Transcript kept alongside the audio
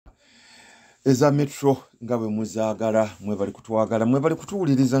eza metro nga bwe muzaagala mwebali kutwagala mwebali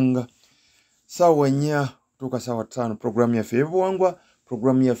kutuwuliriza nga saawa 4 tuuka saawa 5 programu yaffe y'ebuwangwa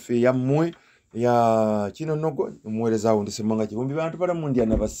programu yaffe yammwe ya Ekinonoggo omuweerezaawo ndisemanga kibumbi bantu balamu ndya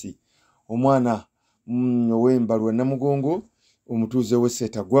nabasi omwana ow'embalwa namugongo omutuuze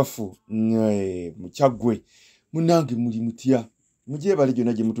w'esseeta gwafu mukyagwe munnange muli mutya mugyebale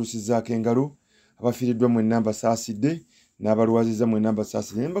gyonna gye mutuusizzaako engalo abafiiriddwa mu ennamba saasidde n'abalwaziza mu ennamba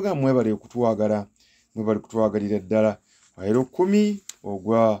saasidde nembaga mwebale okutwagala mwebale kutwagalira ddala waero 10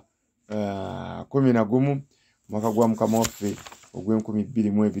 ogwa 11 mwaka gwa mukama waffe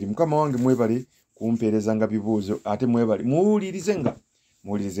ogw'2022 mukama wange mwebale kumpeereza nga bibuuzo ate mwebale muwulirize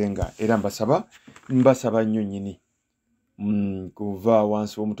nga era mbasaba nnyo nnyini kuva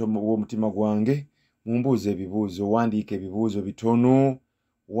wansi w'omutima gwange mumbuuze ebibuuzo wandiika ebibuuzo bitono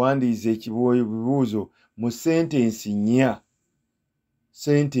wandiize ebibuuzo mu sentensi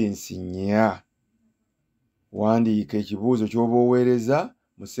nnya wandiika ekibuuzo ky'oba oweereza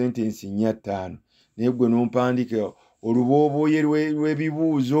mu sentensi nnya 5 naye gwe n'ompandiika olubooboye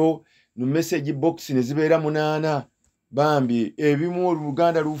lw'ebibuuzo mu message box ne zibeera 8 bambi ebimu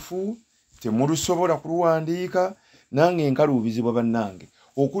oluganda lufu temulusobola kuluwandiika nange nkaluubizibwa bannange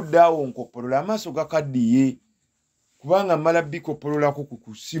okuddaawo nkopolola amaaso gakaddiye kubanga mmala bikopololako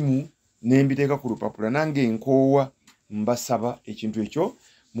ku simu nembiteeka ku lupapula nange nkoowa mbasaba ekintu ekyo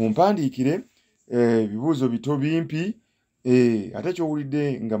mumpandiikire ebibuuzo bito bimpi ate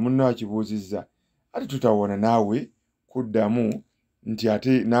kyowulidde nga munno akibuuzizza ate tutawona naawe kuddamu nti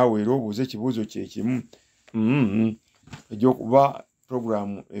ate naawe era obuuze ekibuuzo kyekimu egyokuba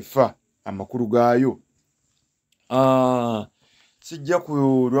programu efa amakulu gaayo sijja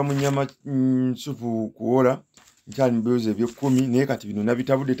kulwa mu nnyama nsupu kuwola nkyali mu bibuuzo eby'ekkumi naye kati bino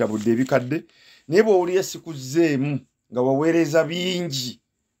nabitabudde ebikadde naye bw'owulira sikuzzeemu nga waweereza bingi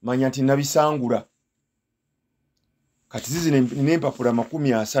manya nti nabisangula kati zizino n'empapula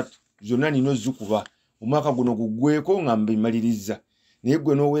 30 zonna nina ozikuba omwaka guno guggweko nga mbimaliriza naye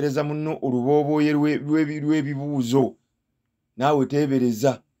gwe n'oweereza munno olubooboye lw'ebibuuzo naawe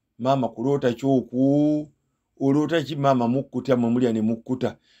teebereza maama kuloota kyokwo oloota ki maama mukkuta mwemulya ne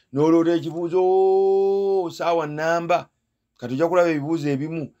mukkuta n'oloota ekibuuzo saawa nnamba kati ojja kulaba ebibuuzo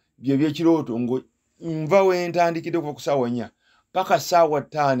ebimu by'ebyekirooto ngo nva wentandikidde kuva ku saawa 4 paka saawa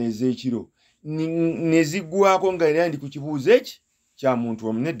 5 ez'ekiro ne ziggwako nga era ndi ku kibuuzo eki kya muntu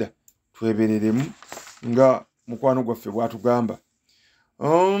omunedda twebereremu nga mukwano gwaffe bw'atugamba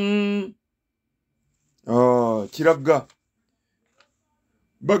kiraga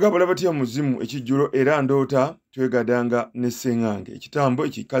bagabala batya muzimu ekijjulo era ndoota twegadanga ne sseŋŋange ekitambo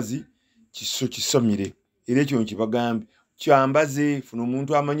ekikazi kisomire era ekyo nkibagambe kyambaze funa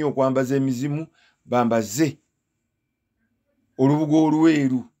omuntu amanyi okwambaza emizimu bambaze olubugo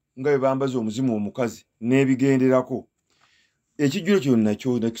olweru nga bwe bambaza omuzimu omukazi n'ebigenderako ekijjulo kyonna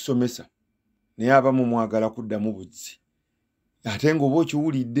kyo nakisomesa naye abamu mwagala kuddamu buzzi ate ng'oba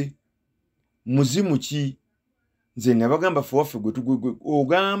okiwulidde muzimu ki nze nabagamba ffe waffe gwe tugwe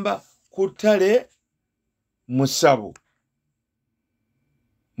ogamba ku ttale mu ssabo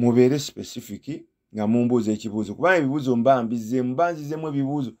mubeere specific nga mumbuuza ekibuuzo kubanga ebibuuzo mbanzizeemu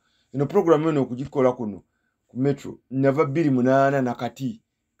ebibuuzo eno programu eno okugikola kuno ku metro nava 28 nakati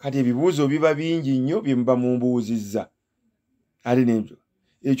kati ebibuuzo biba bingi nnyo bye muba mumbuuzizza ali nebyo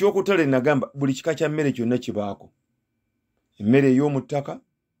ekyokutale nagamba buli kika kya mmere kyonna kibaako emmere ey'omu ttaka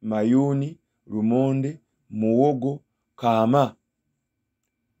mayuuni lumonde muwogo kaama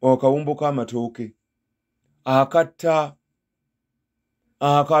akawumbo k'amatooke akatta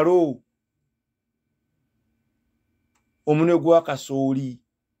akalo omunwe gw'akasooli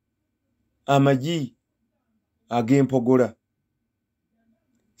amagi ag'empogola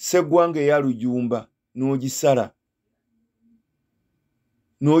sseggwanga eya lujumba n'ogisala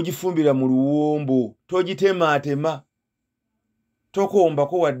n'ogifumbira mu luwombo togitemaatema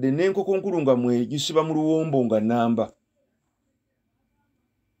tokombako wadde n'enkoko nkulu nga mwegisiba mu luwombo nga nnamba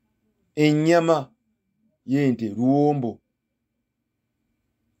ennyama y'ente luwombo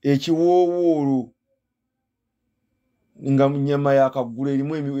ekiwoowoolo nga nnyama yakaggulo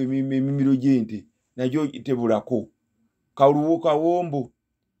erimu emimiro gy'ente nagyo tebulako kawombo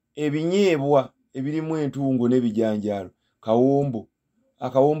ebinyeebwa ebirimu entungo n'ebijanjaalo kawombo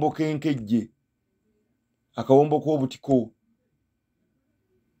akawombo k'enkejje akawombo k'obutiko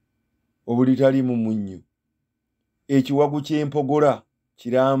obulitaliimu munnyo ekiwagu ky'empogola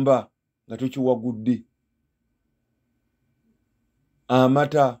kiramba nga tokiwagudde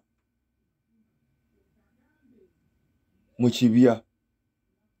amata mu kibya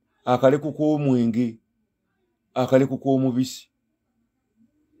akaleku k'omwenge akaleku k'omubisi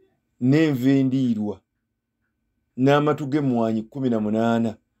n'enva endiirwa n'amatu g'emmwanyi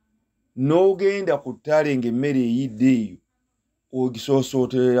 18 n'ogenda ku ttale ng'emmere eyidde eyo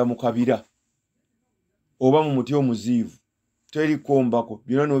ogisoosooterera mu kabira oba mu muti omuziivu terikombako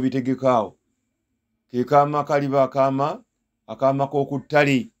byonna n'obitegekaawo ke kaama kaliba akaama k'oku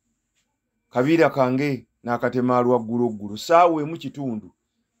ttale kabiira kange n'akatema lwaggulu saawa emu kitundu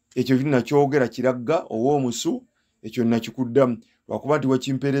ekyo kinakyogera kiragga ow'omusu ekyo nakikuddamu lwakuba nti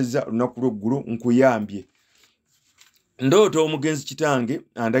wakimpereza lunaku lw'eggulu nkuyambye ndoota omugenzi kitange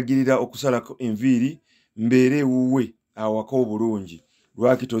andagirira okusalako enviiri mbeere ewuwe awaka obulungi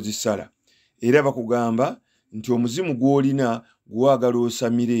lwaki tozisala era bakugamba nti omuzimu gw'olina gwagala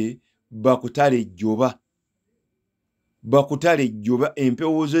osamire bakutale ejjoba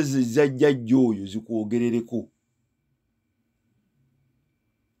empewo ze zajjajja oyo zikwogerereko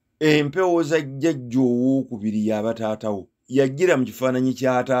empewo za jjajja owookubiri yaba taatawo yajjira mu kifaananyi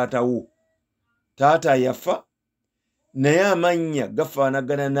kya taatawo taata yafa naye amannya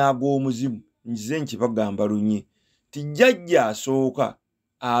gafaanagana n'ag'omuzimu nkize nkibagamba lunye ti jjajja asooka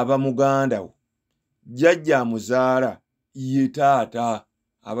aba muganda wo jjajja amuzaala ye taata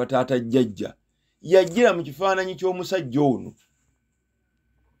aba taata jjajja yajjira mu kifaananyi ky'omusajja ono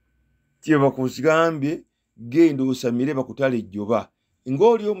kye bakugambye genda osamire bakutala ejjoba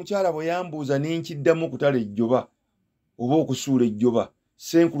ng'oli omukyala bwe yambuuza nenkiddamu okutala ejjoba oba okusuula ejjoba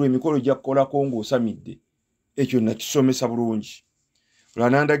senkulu emikolo gyakukolako ng'osamidde ekyo nakisomesa bulungi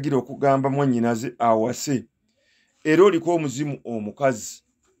olwanandagira okugamba mwannyinaze awase era oliko omuzimu omukazi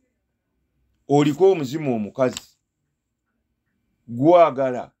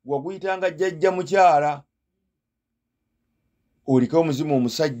gwagala waguyitanga jjajja mukyala oliko omuzimu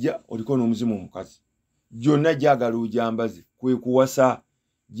omusajja oliko n'omuzimu omukazi gyonna gyagala ojambaze kwe kuwasa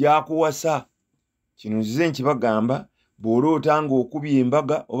gyakuwasa kino nzize nkibagamba bw'olootanga okubya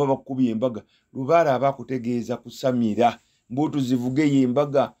embaga oba bakukubya embaga Lubaale aba akutegeeza kusamira mbuutu zivuge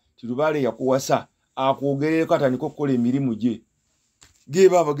y'embaga ti Lubaale yakuwasa akwogerereko atandika okukola emirimu gye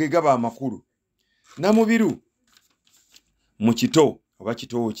gegaba amakulu namubiru mu kito oba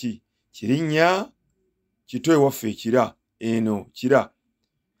kitooki kirinnya kito ewaffe ekira eno kira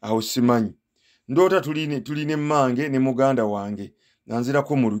awo simanyi ndoota tuline emmange ne muganda wange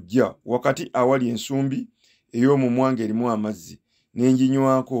nanzirako mu lujja wakati awali ensumbi ey'omumwange erimu amazzi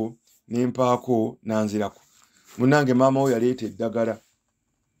nenjinywako nempaako nanzirako munange maama we yaleeta eddagala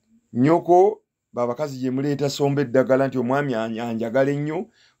nnyoko babakazi gye muleeta somba eddagala nti omwami anjagala ennyo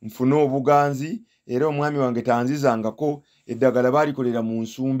nfune obuganzi era omwami wange tanzizangako eddagala baalikolera mu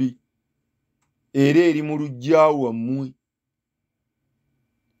nsumbi era eri mu lujjaawo wammwe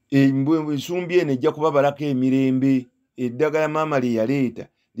ensumbi eno ejja kubabalako emirembe eddagala maama lye yaleeta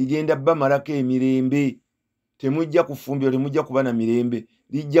ligenda bamalako emirembe temujja kufumbira temujja kuba na mirembe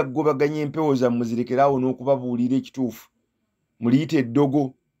lijja kugobaganya empewo zammwe zirekeraawo n'okubabuulira ekituufu muliyita eddogo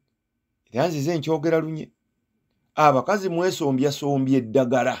era nzize nkyogera lunye abakazi mwesombyasomby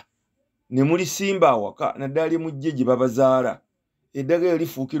eddagala ne mulisimba awaka naddala lyemujje gye babazaala eddagala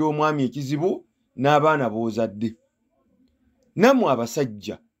lifuukira omwami ekizibu n'abaana b'ozadde nammwe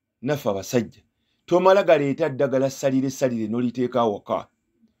abasajja naffe abasajja tomala galeeta ddagala salire n'oliteeka awaka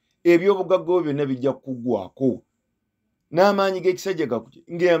ebyobugagga bwo byonna bijja kukuggwako n'amaanyi g'ekisajja gakutya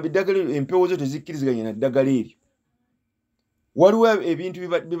ng'eyamba eddagala empewo zo tezikkiriziganya na ddagala eryo waliwo ebintu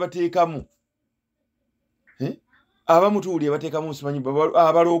bibateekamu abamutuulire bateekamu simanyi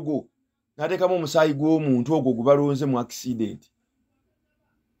abalogo n'ateekamu omusaayi gw'omuntu ogwo gwe balonze mu accident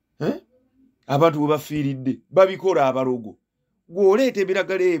abantu bwe bafiiridde babikola abalogo gw'oleeta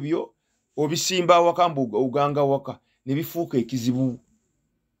ebiragala ebyo obisimba awaka mbu oganga waka ne bifuuka ekizibu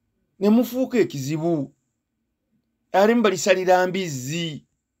ne mufuuka ekizibu alimu balisalira mbizzi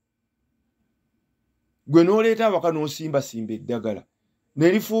gwe n'oleeta awaka n'osimbasimba eddagala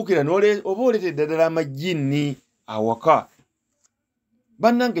ne lifuukira oba oleeta eddagala amajjinni awaka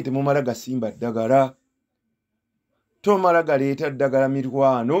bannange temumala gasimba ddagala tomala galeeta ddagala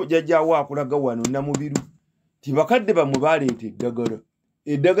mirwano jjajjaawo akulaga wano namubiru tibakadde bamwe baleeta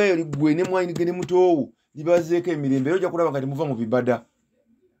eddagala yali gwe ne mwanyige ne mutoowo libazeeko emirembe era ojja kulaba nga temuva mu bibada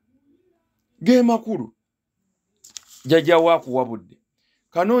ge makulu jjajjaawo akuwabudde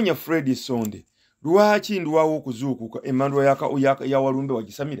kanoonya Fred Sonde lwaki ndwawo okuzuukuka emmandwa ya Walumbe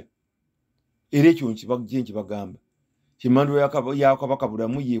wagisamira era ekyo nkibagamba kimandwa ya Kabaka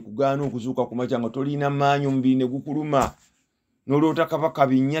Bulamu yekugaana okuzuuka ku makya nga tolina maanyi omubiri ne gukuluma n'oloota Kabaka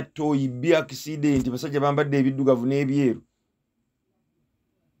binyatto oyibye accident basajja bambadde ebiddugavu n'ebyeru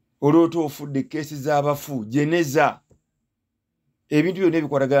oloota ofudde keesi z'abafu jeneza ebintu byonna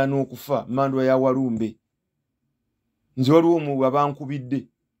ebikwatagana n'okufa mandwa ya Walumbe nze waliwo abankubidde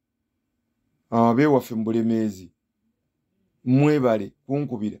Abewaffe mu Bulemeezi mwebale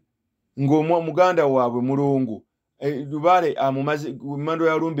kunkubira ng'omuganda waabwe Mulongo Lubaale amumaze Mando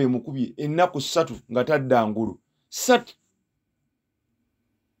ya Lumbe emukubye ennaku 3 nga tadda ngulu 3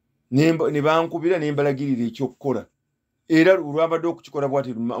 ne bankubira ne mbalagirira ekyokukola era olwabadde okukikola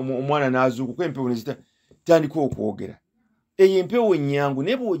bw'ati omwana n'azuukuka empewo ne zitandika okwogera eyo empewo ennyangu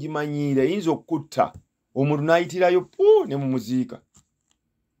ne bw'ogimanyiira yinza okutta omuntu n'ayitirayo ne mumuziika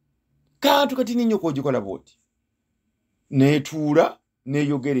kantu kati ninyo k'ogikola bw'oti neetuula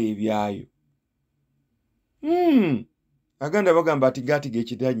neeyogera ebyayo aganda bagamba ati gaatiga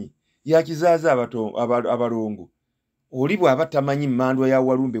ekitanyi yakizaaza abalongo oli bw'aba tamanyi Mmandwa ya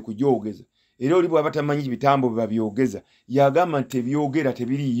Walumbe kugyogeza era oli bw'aba tamanyi bitambo babyogeza yagamba nti tebyogera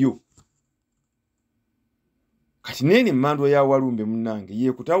tebiriiyo kati nene Mmandwa ya Walumbe munnange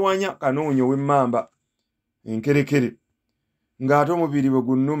yeekutawanya Kanoonyo w'emmamba enkerekere ng'ate omubiri bwe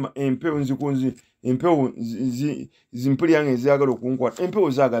gunnuma empewo nzikunzi empewo zimpulyange ezagala okunkwata empewo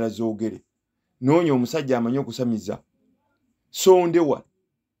zaagala zoogere noonya omusajja amanyi okusamiza sondewa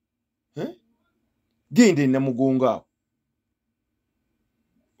genda Namugongo awo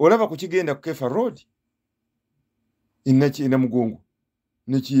olaba ku kigenda ku Kefa Road Namugongo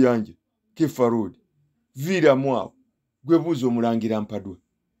ne Kiyanja Kefa Road viiramu awo gwe buuza Omulangira Mpadwa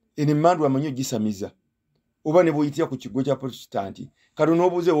eno Mmandwa amanyi ogisamiza oba ne bw'oyitira ku kigo kya Protestanti kati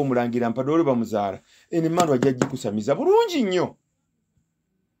n'obuuzeewo Omulangira Mpadwa oli bamuzaala eno Mmandwa ajja gikusamiza bulungi nnyo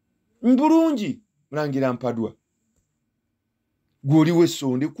bulungi Mulangira Mpadwa gw'oliwo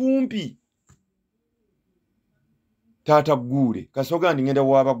essonde kumpi taata Gguule kasoga ndi ngenda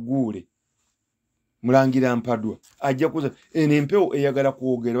waaba Gguule Mulangira Mpadwa ajja kuza eno empewo eyagala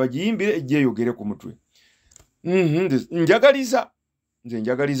kwogera bagiyimbire ejja eyogere ku mutwe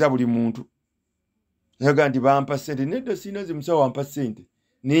njagaliza buli muntu naga nti bampa ssente nedda sina zimusawo wampa ssente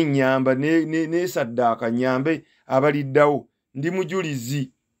n'ennyamba n'esaddaaka nyambe abaliddawo ndi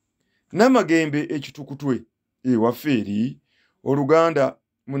mujulizi Namagembe ekitukutwe ewaffe eri Oluganda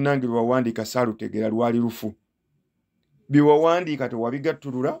munnange lwawandiika saalutegera lwali lufu byewawandiika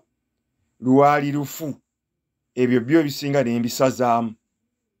tewabigattulula lwali lufu ebyo byo bisinga n'embisazaamu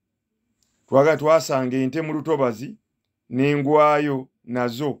twagala twasanga ente mu lutobazi n'engwayo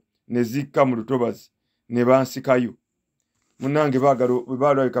nazo ne zikka mu lutobazi ne bansikayo munnange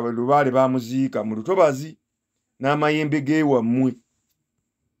baalabika Lubaale baamuziika mu lutobazi n'amayembe geewammwe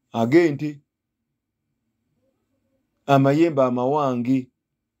agente amayembe amawange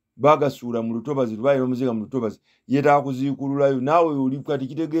bagasuula mu lutobazi Lubaale bamuziika mu lutobazi yeetaaga kuziikululayo naawe oli kati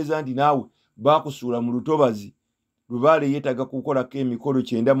kitegeeza nti naawe baakusuula mu lutobazi Lubaale yeetaaga kukolako emikolo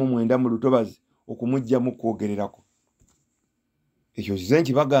 99 mu lutobazi okumuggyamu kwogererako ekyo kize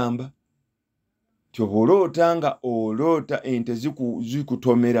nkibagamba kyoba oloota nga oloota ente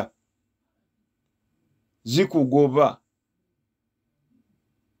zikutomera zikugoba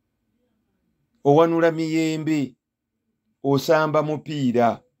owanula miyembe osamba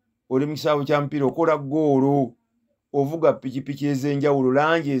mupiira oli mu kisaawe kya mupiira okola goolo ovuga pikipiki ez'enjawulo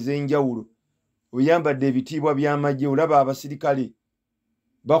langi ez'enjawulo oyambadde ebitiibwa by'amagye olaba abasirikale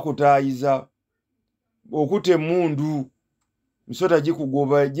bakutaayiza okutta emmundu misota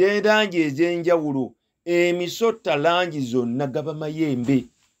gikugoba gyerangi ez'enjawulo emisota langi zonna gaba mayembe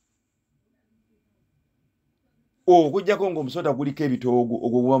okujjako ng'omusota guliko ebitoogo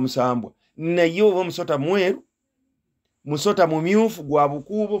ogwo guba musambwa naye oba omusota mweru musota mumyufu gwa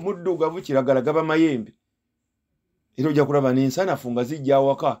bukuubo muddugavu kiragala gaba mayembe era ojja kulaba n'ensanafu nga zijja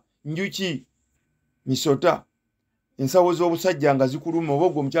awaka njuki misota ensawo z'obusajja nga zikuluma oba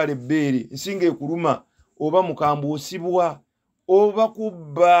ogwo omukyala ebbeere ensinga ekuluma oba mukambwe osibwa oba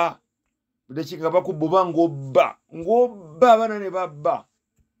kubba budakiika bakubba oba ng'obba abaana ne babba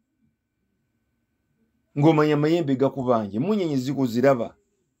ng'omanya mayembe gakubanje munyenye zikuziraba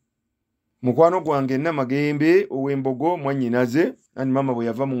mukwano gwange Namagembe ow'embogo mwannyinaze ani mama bwe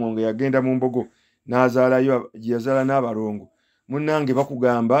yava mu Ngonge yagenda mu mbogo n'azaalayo gye yazaala n'abalongo munnange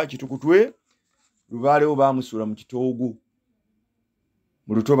bakugamba kitukutwe Lubaalewo baamusuula mu kitoogo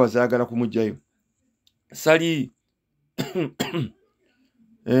mu lutobazi zaagala kumuggyayo sali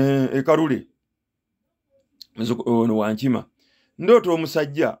ekalule ono wankima ndoota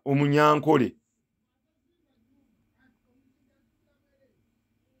omusajja omunyankole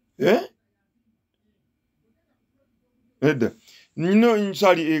edda nino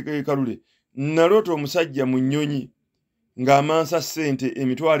nsali ekalule naloota omusajja mu nnyonyi ng'amansa ssente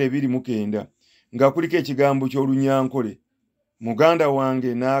emitwalo 29 nga kuliko ekigambo ky'olunyankole muganda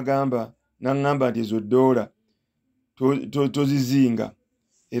wange n'aŋŋamba nti ezo ddoola tozizinga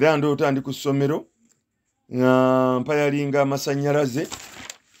era ndoota ndi ku ssomero mpayalinga amasannyalaze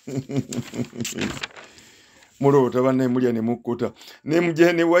Mulota banne mulya ne mukkuta ne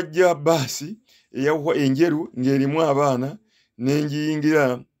mujene wajja basi eyawa enjeru ngerimu abaana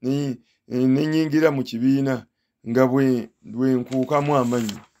nenyingira mu kibiina nga bwe nkuukamu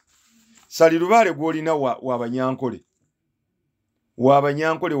amanyi. Sali Lubaale gwolina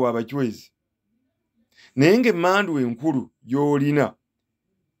wabanyankole wabachwezi naye ng'emmandu enkulu gy'olina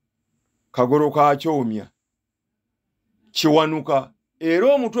Kagoro ka Kyomya Kiwanuka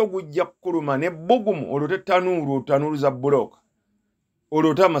era omutwe gujja kukuluma ne bbugumu olwo tanuuru za bbulooka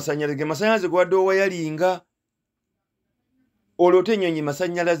olwo amasannyalaze gwadde owayalinga olwo ennyonyi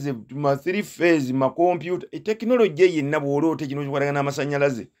masannyalaze ma 3 phase ma computer tekinologiya yenna bw'oloote kino kikolagana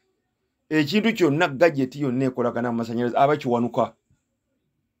n'amasannyalaze ekintu kyonna gajeti yonna ekolagana n'amasannyalaze aba Kiwanuka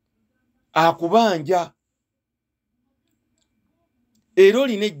akubanja era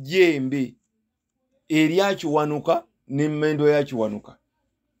olina ejjembe erya Kiwanuka n'emmendo ya Kiwanuka.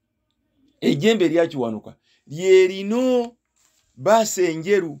 Ejjembe erya Kiwanuka lyerino baasi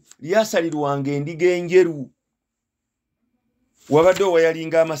enjeru lyasalirwanga endiga enjeru wabadde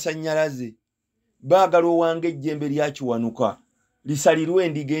owayalinga amasannyalaze baagala owange ejjembe lya Kiwanuka lisalirwe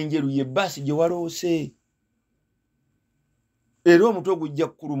endiga enjeru ye baasi gye waloose era omutwe gujja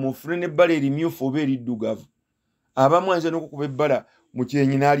kukuluma ofune n'ebbala erimyufu oba eriddugavu abamu anze n'okukuba ebbala mu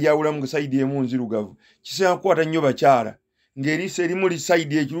kyenyi n'alyawulamu nga sayidi emu nzirugavu kiseera kukwata nnyo bakyala ng'eriisa erimu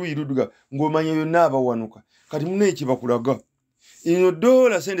lisayidi ekiruuyi luddugavu ng'omanya yonna abawanuka kati muna ekibakulaga ino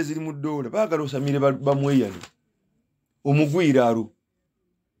ddoola sente ziri mu ddoola baagala osamire bamweyane omugwiraalo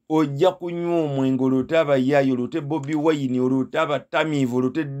ojja kunywa omwenge olwote abayaayi olwote Bobi Wine olwote abatamiivu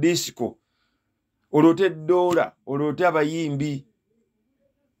olwote disco olwote ddoola olwote abayimbi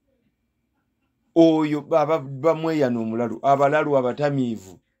oyo bamweyane omulalu abalalu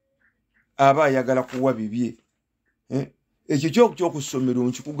abatamiivu aba ayagala kuwa bibye ekyo ky'okusomero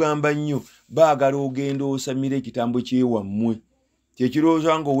nkikugamba nnyo baagala ogenda osamira ekitambo kyewammwe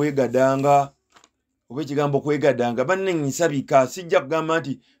kyekirowooza nga oweegadanga oba ekigambo kwegadanga banne nsabika sijja kugamba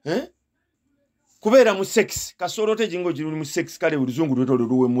nti kubeera mu sex kasolo tekingo kiri mu sex kale oluzungu lwetolo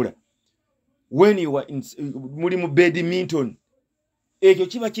luwemula when you are muri mu badminton ekyo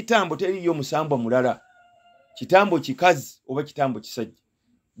kiba kitambo teriyo musambwa mulala kitambo kikazi oba kitambo kisajja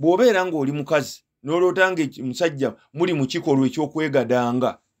bw'obeera ng'oli mukazi n'olootanga musajja muri mu kikolwa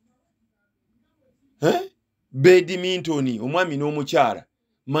eky'okwegadanga badminton omwami n'omukyala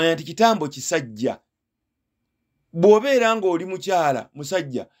manya nti kitambo kisajja bw'obeera ng'oli mukyala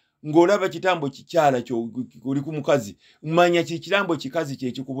musajja ng'olaba kitambo kikyala ky'oli ku mukazi manya kitambo kikazi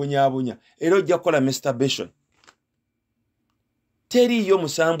kyekikubonyaabonya era ojja kukola masturbation teriyo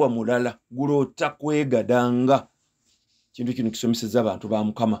musambwa mulala guloota kwegadanga kintu kino kisomeseza abantu ba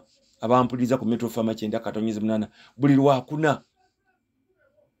Mukama abampuliriza ku Metro Pharma 9:8 buli lwakuna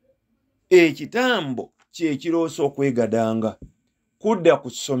ekitambo kyekiroosa okwegadanga kudda ku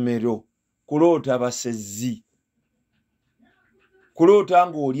ssomero kuloota basezzi kuloota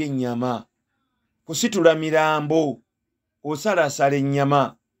ng'oli ennyama kusitula mirambo osalasala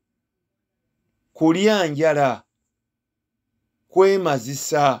ennyama kulya njala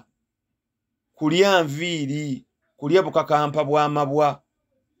kwemazisa kulya nviiri kulya bukakampa bw'amabwa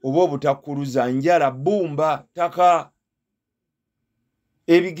oba obutakkuluza njala bbumba ttaka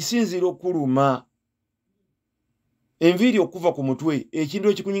ebigisinzira okuluma enviiri okuva ku mutwe ekintu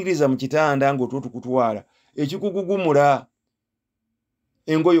ekikunyigiriza mu kitanda ng'otwo tukutwala ekikugugumula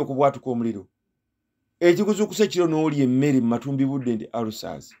engoye okubwatuka omuliro ekikuzukusa ekiro n'oli emmere mu matumbi budde nti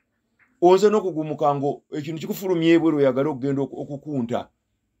ulcers onze n'okugumuka ngo ekintu kikufulumya ebweru oyagala okugenda okukunta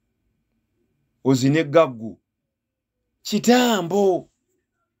ozine egaggu kitambo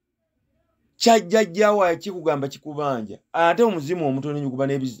kyajjajjaawo kikugamba kikubanja ate omuzimu omutono ennyo guba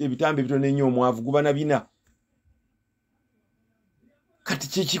n'ebitambo ebitono ennyo omwavu guba na bina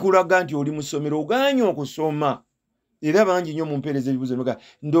kati kikulaga nti oli mu ssomero oganye okusoma era bangi nnyo mumpeereza ebibuzo noga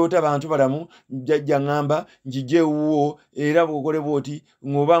ndoota abantu balamu jjajja ŋŋamba njijje ewuwo era bw'okole bw'oti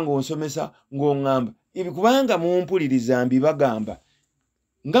ng'oba ng'onsomesa ng'oŋŋamba kubanga mumpuliriza mbibagamba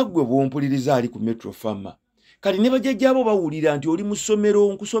nga ggwe bw'ompuliriza ali ku Metro Pharma kati ne bajjajjaabo bawulira nti oli mu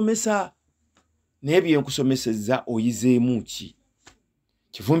ssomero nkusomesa naye bye nkusomesezza oyizeemu ki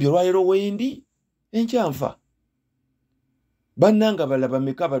kivumbi olwaleero wendi enkyanfa bannanga balaba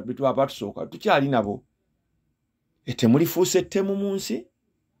meka abatusooka tukyali nabo etemulifuuse ettemu mu nsi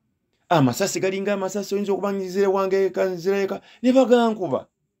amasasi galinga amasasi oyinza okubanyizire wange kanzireka ne bagankuba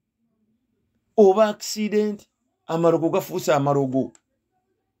oba accident amarogo gafuuse amarogo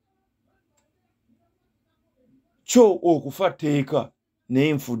kyo okufa tteeka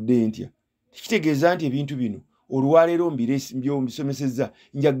naye nfudde ntya tekitegeeza nti ebintu bino olwaleero mbisomesezza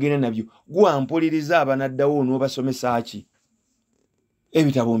njagenda nabyo gwampoliriza abanaddawo n'obasomesa ki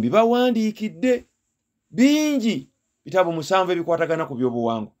ebitabo mbibawandiikidde bingi bitabo 7 ebikwatagana ku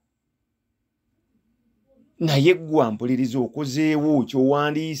byobuwangwa naye gwampuliriza okozeewo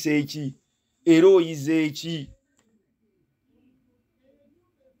kyowandiise eki era oyize eki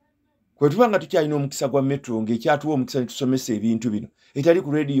kwe tuba nga tukyalina omukisa gwa metro ng'ekyatuwa omukisa ne tusomesa ebintu bino etali ku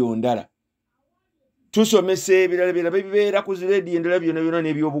rediyo ndala tusomesa ebirala bibeera ku zirediyo endala byonna byonna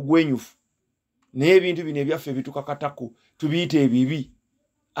n'ebyobugwenyufu naye ebintu bino ebyaffe bitukakatako tubiyita ebibi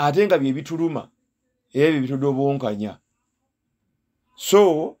ate nga bye bituluma ebyo bitudobonkanya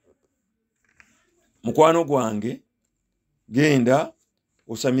so mukwano gwange genda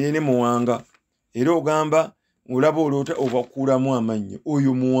osamire ne Muwanga era ogamba olaba olota obakuulamu amannyo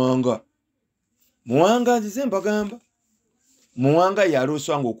oyo Muwanga nzize mbagamba Muwanga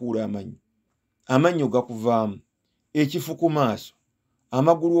yalooswanga okuula amannyo gakuvaamu ekifu ku maaso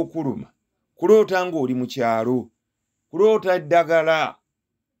amagulu okuluma kuloota ng'oli mu kyalo kuloota eddagala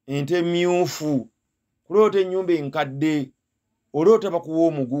ente myufu kuloota ennyumba enkadde oloota bakuwa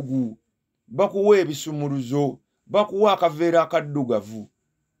omugugu bakuwa ebisumuluzo bakuwa akaveera akaddugavu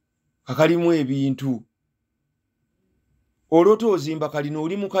kakalimu ebintu oloota ozimba kalina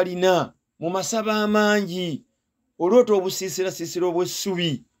oli mu kalina mu masaba amangi oloota obusiisirasiisira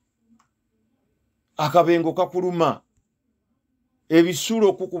obw'essubi akabengo kakuluma ebisulo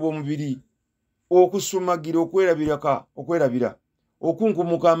okukuba omubiri okusumagira okwerabira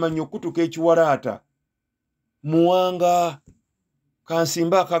okunkumuka amannyo okutuka ekiwalaata Muwanga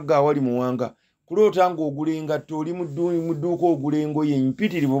kansimba akagga awali Muwanga kuloota ng'ogula engatto oli mu dduuka ogula engoye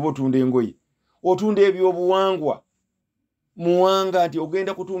mpitirivu oba otunda engoye otunda ebyobuwangwa Muwanga nti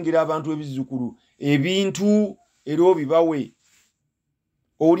ogenda kutungira abantu ebizzukulu ebintu era obibawe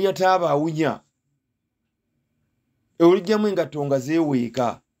oli ataabawunya olijjamu engatto nga zeeweeka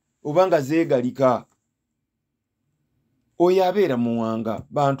oba nga zeegalika oyo abeera Muwanga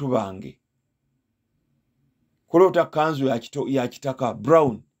bantu bange kuloota kanzu ya kitaka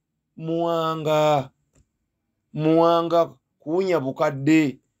brown Muwanga kuwunya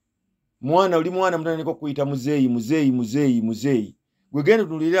bukadde mwana oli mwana mutandika okuyita muzeeyi gwe genda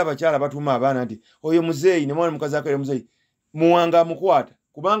tunulire abakyala batuma abaana nti oyo muzeeyi ne mwana mukazi akere muzeeyi Muwanga amukwata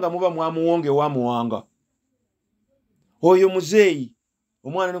kubanga muba mwamuwonge wa Muwanga oyo muzeeyi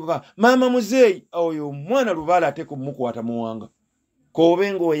omwana nikoka mama muzeeyi oyo mwana Lubaale ate kumukwata Muwanga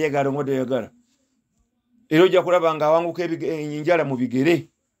kobe ng'oyagala ngotoyagala era ojja kulaba nga awanguka enjala mu bigere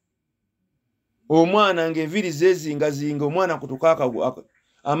omwana ng'enviri zezingazinga omwana kutukaaka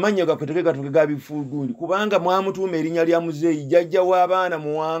amannyo gakuteke gabifuugundi kubanga mwamutuuma erinnya lya muzeeyi jjajja w'abaana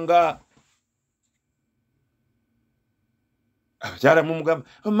Muwanga abakyala mumugamba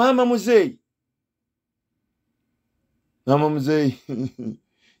mama muzeeyi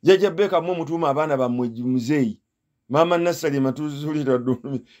jjajja Beka mutuuma abaana bammwe muzeeyi mama Nasali matuzulira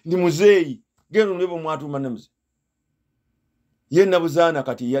ndi muzeeyi gendo nebo mwatuuma ne muzeeyi ye Nabuzaana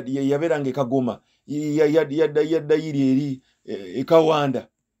kati yabeeranga ekagoma yadda yiri eri ekawanda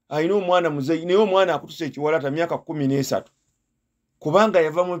ayina omwana muzeeyi naye omwana akutuse ekiwalaata myaka 13 kubanga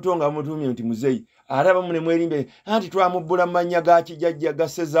yava mu lutonga amutuumye nti muzeeyi alaba mu ne mwerimbe anti twamubbula mannya ga kijjajja ga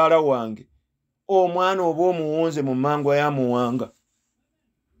ssezaala wange omwana oba omuwonze mu mangwa ya Muwanga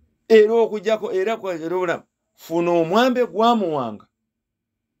era okujjako era kwerobula funa omwambe gwa Muwanga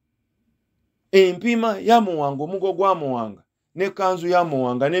empima ya Muwanga omugo gwa Muwanga ne kanzu ya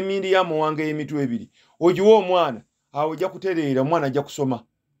Muwanga ne mindi ya Muwanga emitwe ebiri ojiwa omwana awo ojja kutereera omwana ajja kusoma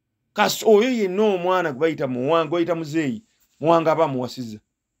kasi oyo yenna omwana gwe bayita Muwanga oyita muzeeyi Muwanga aba muwasiza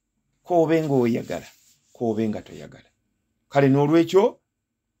kobe ng'oyagala kobe nga toyagala kale n'olwekyo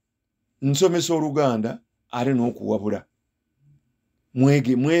nsomesa Oluganda ate n'okuwabula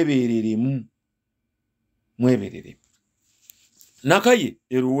mwebeereremu Nakaye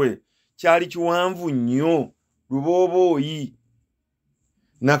eruwe kyali kiwanvu nnyo luboobooyi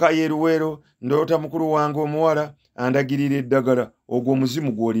Nakaye eruwero ndoota mukulu wange omuwala andagirira eddagala ogwo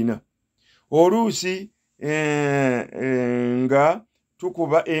omuzimu gw'olina oluusi nga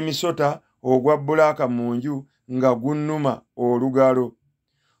tukuba emisota ogwa bbulaaka mu nju nga gunnuma olugalo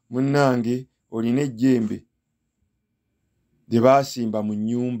munnange olina ejjembe lye baasimba mu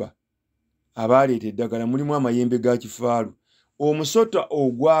nnyumba abaaleeta eddagala mulimu amayembe ga kifaalu omusota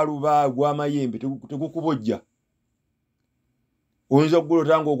ogwaluba gw'amayembe tegukubojja oyinza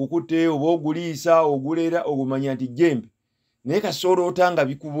okuguloota ng'ogukutte oba oguliisa ogulera ogumanya nti jjembe naye kasoloota nga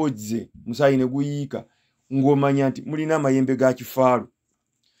bikubojje musaayi ne guyiika ng'omanya nti mulina amayembe ga kifaalu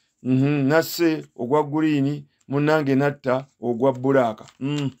nasse ogwa guliini munnange natta ogwa bbulaaka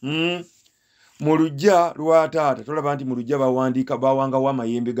mu luggya lwa taata tolaba nti mu luggya bawangawo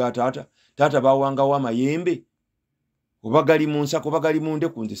amayembe ga taata taata bawangawo amayembe oba gali mu nsako oba gali mu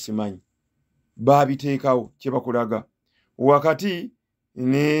ndeku nze simanyi baabiteekawo kye bakulaga wakati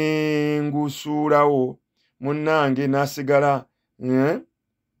ne ngusuulawo munnange n'asigala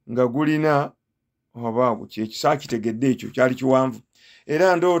nga gulina oba kyekisakitegedde ekyo kyali kiwanvu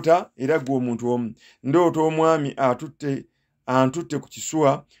era ndoota era gwe omuntu omu ndoota omwami antutte ku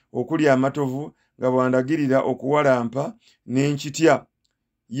kiswa okuli amatovu nga bwandagirira okuwalampa n'enkitya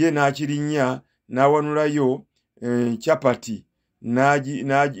ye n'akirinya n'awanulayo chapati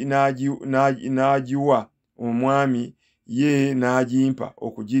n'agiwa omwami ye n'agimpa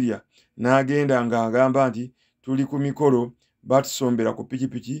okugirya n'agenda ng'agamba nti tuli ku mikolo batusombera ku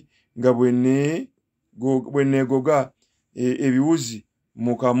pikipiki nga bwenneegoga ebiwuzi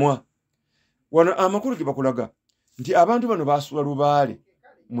mu kamwa. Wano amakulu ge bakulaga nti abantu bano baasula Lubaale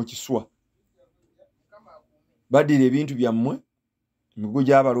mu kiswa baddira ebintu byammwe emigugu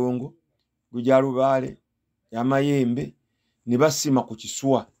gy'abalongo gya Lubaale amayembe ne basima ku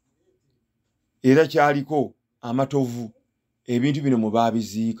kiswa era kyaliko amatovu ebintu bino mu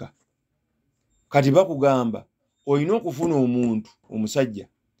baabiziika kati bakugamba olina okufuna omuntu omusajja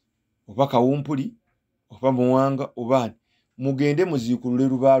oba kawumpuli oba muwanga obaani mugende muziikulule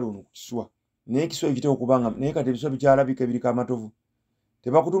Lubaale ono ku kiswa naye ekiswa ekitera okubanga naye kati ebiswa bikyalabika ebiriko amatovu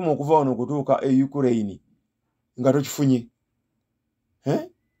tebakutuma okuva wano okutuuka e Ukraine nga tokifunye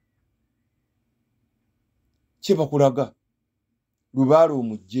kye bakulaga Lubaale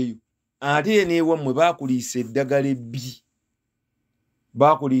omugjeyo ate n'ewammwe baakuliisa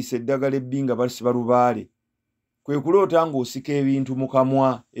eddagala ebbi nga basiba Lubaale kwe kuloota ng'osika ebintu mu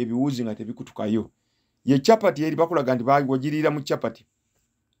kamwa ebiwuzi nga tebikutukayo ye chapati eri bakulaga nti wagiriira mu chapati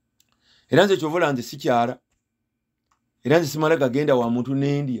era nze kyovula nze sikyala era nze simala gagenda wa muntu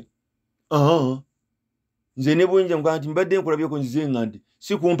n'endya nze ne bwenja nga nti mbadde nkulabyeko nzize nga nti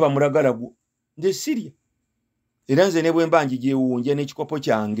sikumpa mulagala gwo nze sirya era nze ne bwe mba njigyewunja n'ekikopo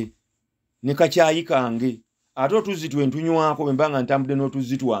kyange ne kacyayi kange ate otuzzi twentunywako bwe mba nga ntambudde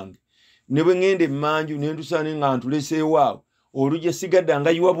n'otuzzi twange ne bwe ŋŋenda emmanju ne ntusane nga ntuleseewaawo olujja sigadde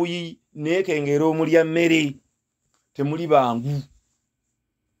ngayiwa buyiyi neekengera omulya mmere temuli bangu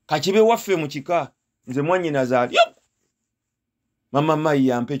kakibe waffe mu kika nze mwannyinaze alyo mama mayi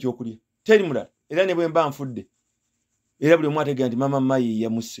yampa ekyokulya teri mulala era ne bwe mba nfudde era buli omu ategera nti mama mayi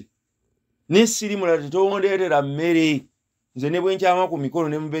yamusse nesiri mulala tetowondeetera mmere nze ne bwe nkyama ku mikolo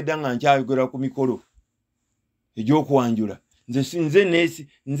ne mubedda nga nkyayogera ku mikolo egy'okwanjula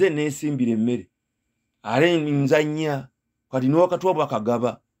nze neesimbira emmere ate nzannya kati n'owakatwa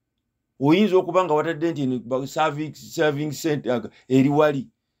bwakagaba oyinza okuba nga watadde nti serving center eri wali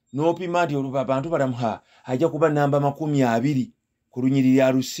n'opima nti abantu balamu ajja kuba namba 20 ku lunyiriri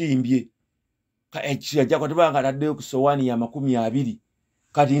alusimbye ajja kwataba nga ataddeyo ku sowaani ya 20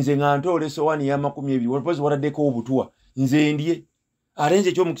 kati nze nga ntoole sowaani ya 20 wapozi wataddeko obutwa nze ndye ate nze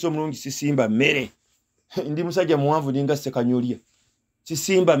ekyomukisa omulungi sisimba mmere ndi musajja muwanvu ninga Ssekanyolya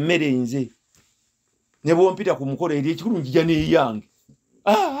sisimba mmere nze ne bwompita ku mukolo eri ekikulu njija n'eyange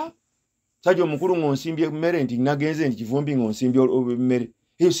sajja omukulu ng'onsimbye mmere nti nagenze nti kivumbi ng'onsimbye mmere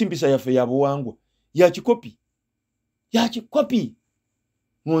eyo simpisa yaffe ya buwangwa yakikopi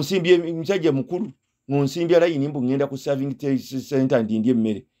ng'onsimbye musajja mukulu ng'onsimbye layini mbu ngenda ku serving center ndindye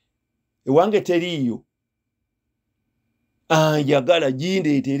emmere ewange teriiyo njagala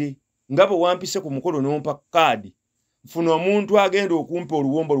gindeetere nga bwe wampise ku mukolo n'ompa kaadi nfuna omuntu agenda okumpa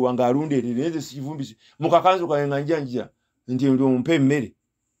oluwombo lwange alundeetere neze sikivumbisi mu kakanzu kange nga njanja nti ompe emmere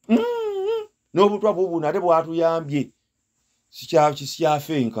n'obutwa bubuno ate bwatuyambye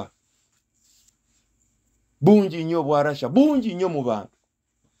sikyafenka bungi nnyo obwarasha bungi nnyo mu bantu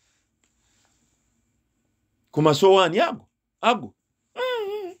ku masowaani ago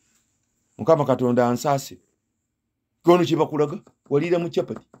Mukama Katonda ansaase gono kye bakulaga waliira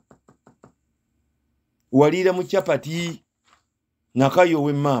mu chapati nakayo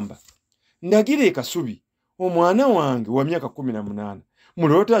ow'emmamba ndagira ekasubi omwana wange wa myaka 18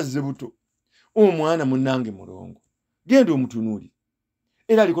 muloota azze buto omwana munnange mulongo genda omutunuuli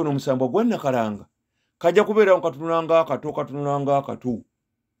era aliko n'omusambwa gwa nakalanga kajja kubeera katunulanga akato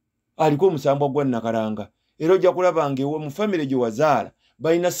aliko omusambwa gwa nakalanga era ojja kulabanga ewa mu famire gye wazaala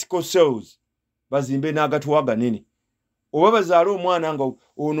balina sickle cells bazimbe n'agatwa aganene oba bazaala omwana nga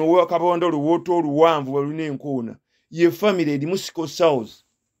ono wakabondo oluwooto oluwanvu waluna enkoona ye famire erimu sickle cells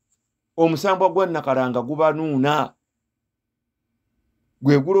omusambwa gwa nakalanga gubanuuna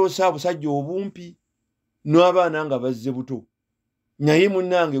gwe guloosa abusajja obumpi n'abaana nga bazze buto naye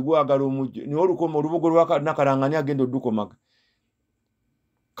munnange gwagala omujjo niwe olubugo lwa nakalanga ni agenda oddukomaga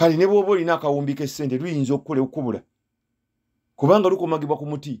kali ne bwoba olina akawumbi k'essente luyinza okukubula kubanga lukomagibwa ku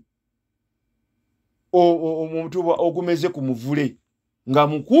muti omutuba ogumeze ku muvule nga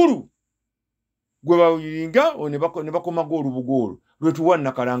mukulu gwe bawiringa ne bakomaga olubugo olwo lwetuwa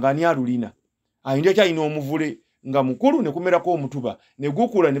nakalanga ani alulina ayinja kyalina omuvule nga mukulu ne kumerako omutuba ne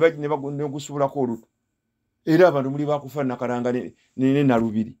gukula ne gusubulako olutu era abantu muli bakufa nakalanga ne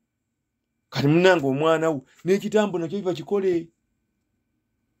nalubiri kati munange omwana wo n'ekitambo nakyo kiba kikole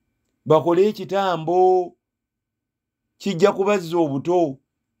bakole ekitambo kijja kubazza obuto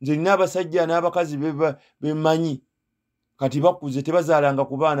nze nina abasajja n'abakazi bemanyi kati bakuze tebazaalanga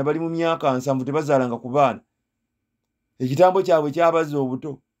ku baana bali mu myaka 7 tebazaalanga ku baana ekitambo kyabwe kyabazza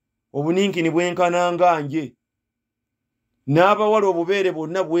obuto obuninkini bwenkananga nje n'abawala obubeere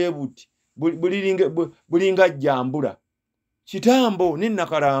bonna bwebuti bulinga jjambula kitambo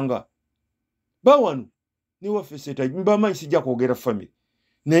nennakalanga bawano niwaffe seta mbamanyi sijja kwogera family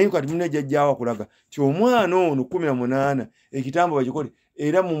naye kati muna jjajjaawo akulaga ti omwana ono 18 ekitambo bakikole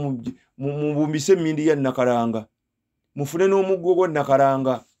era mubumbise emmindi ya nakalanga mufune n'omuggo gwa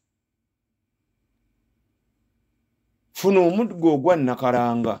nakalanga funa omuggo gwa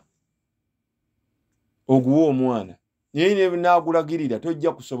nakalanga oguwa omwana naye naagulagirira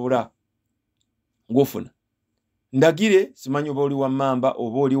tojja kusobola ngofuna ndagire simanyi oba oli wa mamba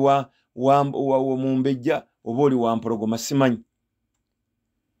oba oli wa mumbejja oba oli wa mpologoma simanyi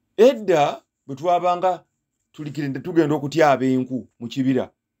edda bwe twabanga tulikirinde tugenda okutyaba enku mu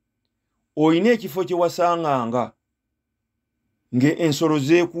kibira oyina ekifo kye wasanganga ng'ensolo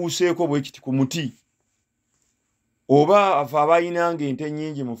zeekuuseeko bwe kiti ku muti oba afe abayinanga ente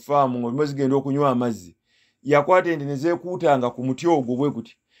nnyingi mu faamu ng'olimo zigenda okunywa amazzi yakwata ente ne zeekuutanga ku muti ogwo bwe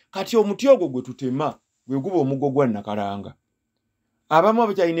guti kati omuti ogwo gwe tutema gwe guba omuggo gwa nakalanga abamu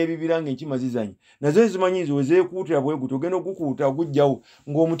abakyalina ebibira ng'enkima zizanya nazo zimanyizi we zeekuutira bwe guti ogenda ogukuuta ogugjawo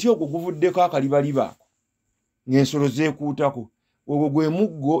ng'omuti ogwo guvuddeko akalibaliba ako ng'ensolo zeekuutako ogwo gwe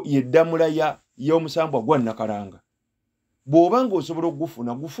muggo yeddamula y'omusambwa gwa nakalanga bw'oba ng'osobola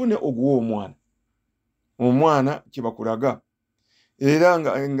okugufuna gufune oguwa omwana kyebakulaga era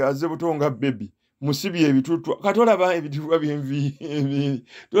ng'azze buto nga bebi musibye ebitutwa katolaba ebitutwa by'enviiri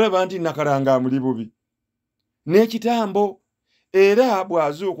tolaba nti nakalanga amuli bubi n'ekitambo era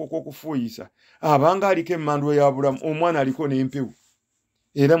bw'azuuka okufuuyisa abanga aliko emmandwa ya bulamu omwana aliko n'empewo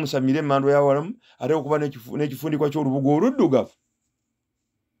era musamire emmandwa ya bulamu ate okuba n'ekifundikwa ky'olubugo oluddugavu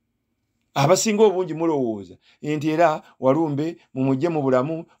abasinga obungi mulowooza nti era walumbe mumujje mu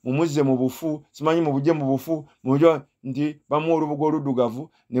bulamu mumuzze mu bufu simanyi mubujje mu bufu mujja nti bamuwa olubugo oluddugavu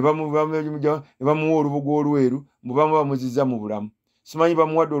ne bamuwa olubugo olweru mubamu bamuziza mu bulamu simanyi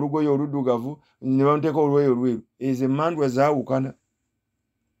bamuwadde olugoye oluddugavu ne bamuteeka olugoye olweru ezo emmandwa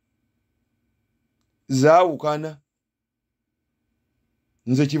zaawukana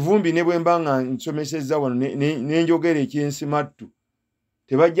nze kivumbi ne bwe mba nga nsomesezza wano n'enjogera ekyensimattu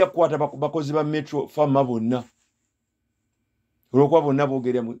tebajja kukwata bakozi ba metro fama bonna olwokuba bonna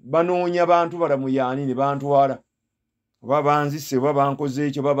boogeremu banoonya bantu balamu yaani ne bantwala oba banzise oba bankoze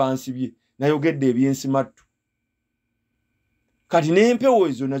ekyo oba bansibye nayogedde ebyensimattu kati n'empewo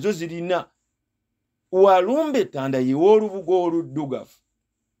ezo nazo zirina walumbe tanda yewa olubugo oluddugavu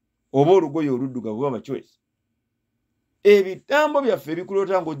oba olugoye oluddugavu oba machoice ebitambo byaffe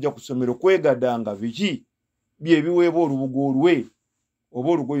ebikuloota ng'ojja ku ssomero kwegadanga biki byebiweebwa olubugo olweru oba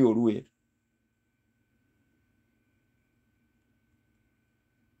olugoye olweru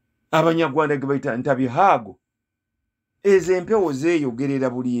abanyarwanda ge bayita ntabihaago ezo empewo zeeyogerera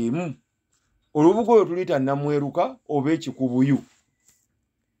buli emu olubugo olwo tuluyita namweruka oba ekikubuyu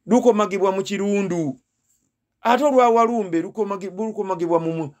lukomagibwa mu kirundu ate olwa walumbe lukomagibwa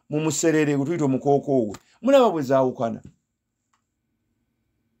mu muserere gwe tuyita omukookoowe mulaba bwe zaawukana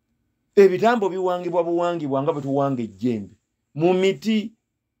ebitambo biwangibwa buwangibwa nga bwe tuwanga ejjembe mu miti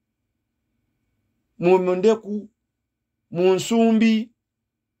mu ndeku mu nsumbi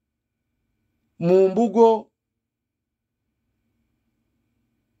mu mbugo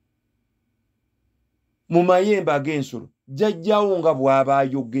mu mayembe ag'ensolo jjajjawo nga bw'aba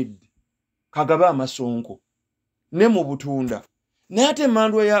ayogedde kagaba amasonko ne mu butunda n'ate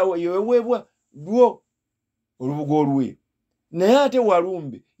emmandwa yeweebwa lwo olubugo olweru naye ate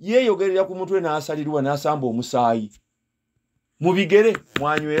walumbe yeeyogerera ku mutwe n'asalirwa n'asamba omusaayi mu bigere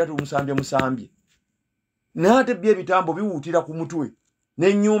mwanywera tumusambye n'ate by'ebitambo biwuutira ku mutwe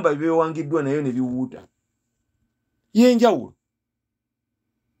n'ennyumba byewangiddwa nayo ne biwuuta yenjawulo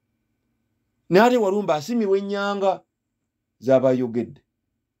n'ate walumbe asimibwa ennyanga z'abayogedde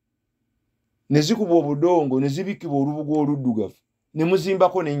ne zikubwa obudongo ne zibikibwa olubugo oluddugavu ne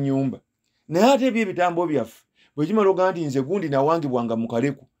muzimbako n'ennyumba naye ate eby'ebitambo byaffe bwe kimala ogamba nti nze gundi nawangibwanga mu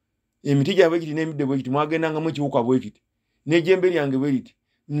kaleku emiti gyabwe kiti n'emidde bwe kiti mwagendangamu ekiwuka bwe kiti n'ejjembe lyange bwe liti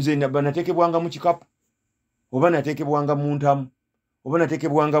nze nateekebwanga mu kikapu oba nateekebwanga mu ntamu oba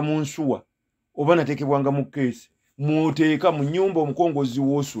nateekebwanga mu nsuwa oba nateekebwanga mu keesi muteeka mu nnyumba omukongozi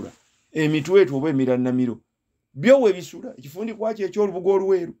w'osula emitwetu oba emirannamiro byo we bisula ekifundi kwaki eky'olubugo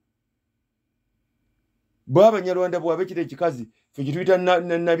olweru bo abanyarwanda bwabe kiri ekikazi fe kituyita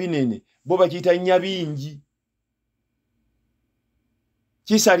nabinene bo bakiyita nyabingi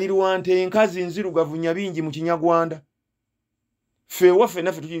kisalirwa nte enkazi nzirugavu nyabingi mu Kinyarwanda fe waffe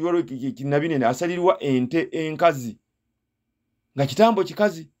naffe tukiyolwa kinabinene asalirwa ente enkazi nga kitambo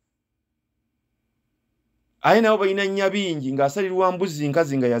kikazi aye nabo balina nyabingi ng'asalirwa mbuzi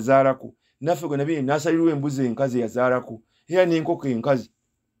nkazi nga yazaalako naffe gwe nabinene n'asalirwa embuzi enkazi yazaalako era n'enkoko enkazi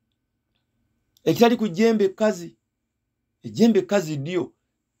ekitali ku jjembe ekkazi ejjembe ekkazi ddyo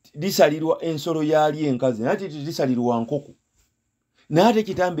lisalirwa ensolo yali enkazi naye ati lisalirwa nkoko naye ate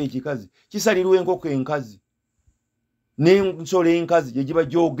ekitambo ekikazi kisalirwa enkoko enkazi n'ensolo enkazi gye giba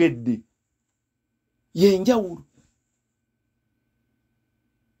gyogedde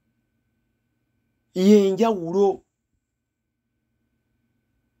yenjawulo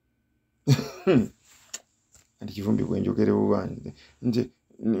anti kivumbi bwenjogere bubanze nze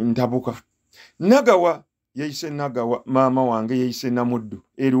ntabuka nagawa yayise nagawa maama wange yayise namuddu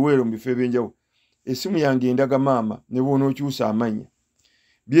eruweero mu bifo ebyenjawulo esimu yange endaga maama ne bw'onookyusa amanya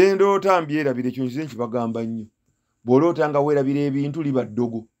byendoota mbyerabira ekyo nkize nkibagamba nnyo bw'oloota nga weerabira ebintu liba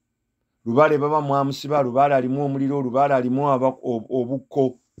ddogo Lubaale baba mwamusiba Lubaale alimu omuliro Lubaale alimu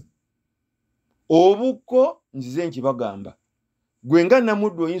obukko nzize nkibagamba gwe nga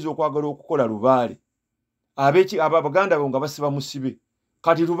namuddu oyinza okwagala okukola Lubaale abaganda bo nga basiba musibe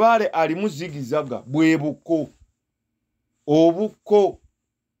kati Lubaale alimu zigizaga bwe bukko obukko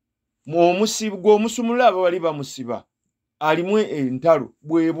omusibwa omusumula abo bali bamusiba alimu entalo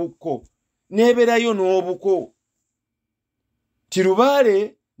bwe bukko n'ebeerayo n'obukko ti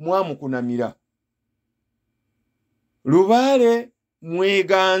Lubaale mwamukunamira Lubaale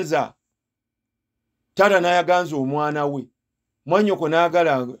mweganza tata n'ayaganza omwana we mwanyoko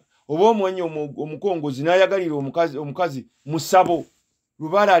n'agala oba omwanya omukongozi n'ayagalira omukazi musabo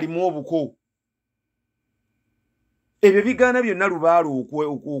Lubaale alimu obuko ebyo bigaana byonna Lubaale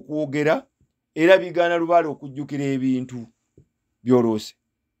okwogera era bigaana Lubaale okujjukira ebintu byolose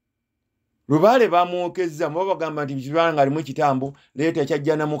Lubaale bamwokezza muba bagamba nti kibanga alimu ekitambo leeta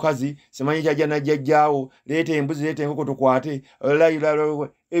ekyajja na mukazi simanyi kyajja na jjajjaawo leeta embuzi leeta enkoko tukwate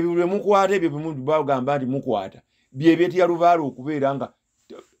ebyo bwe mukwata ebyo bimuntu bagamba nti mukwata bye byetya Lubaale okubeera nga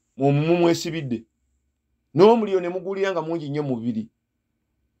mumwesibidde n'omuliro ne mugulira nga mungi nnyo mubiri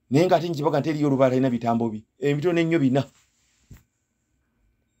naye nga ate nkibaga nteriyo Lubaale alina bitambo bi ebitono ennyo bina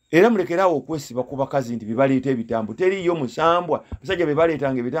era mulekerawo okwesiba ku bakazi nti bibaleeta ebitambo teriyo musambwa basajja be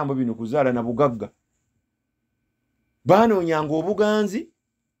baleetanga ebitambo bino kuzaala na bugagga baanoonyanga obuganzi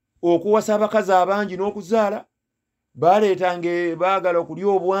okuwasa abakazi abangi n'okuzaala baleetanga baagala okulya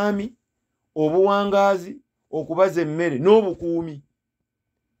obwami obuwangaazi okubaza emmere n'obukuumi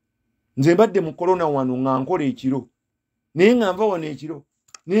nze mbadde mu korona wano nga nkola ekiro naye nga nva wano ekiro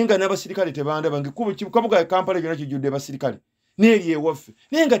naye nga n'abasirikale tebandaba ngekabuga Kampala gyonna kijjudde basirikale n'eri ewaffe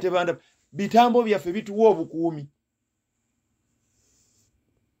naye nga tebandaba bitambo byaffe bituwa obukuumi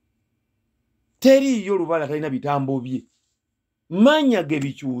teriiyo Lubaale atalina bitambo bye manya ge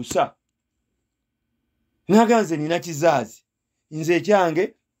bikyusa naga nze nina kizaazi nze ekyange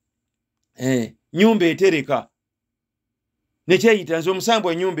nyumba etereka nekyeyita nze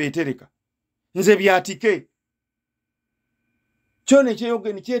omusambwa ennyumba etereka nze byatike kyo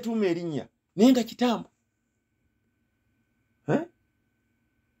nekyetuuma erinnya naye nga kitambo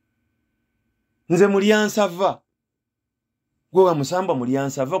nze mulyansava gwe musambwa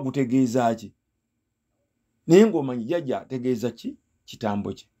mulyansava gutegeeza ki naye ng'omanyi jjajja ategeeza ki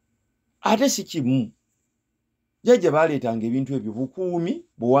kitambo kye ate si kimu jjajja baaleetanga ebintu ebyo bukuumi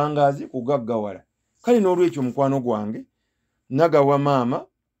buwangaazi kugaggawala kale n'olwekyo mukwano gwange nagawa maama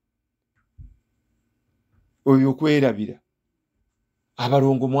oyo okwerabira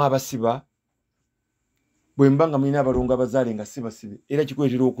abalongo mwabasiba bwe mba nga mulina abalongo abazaale nga sibasibe era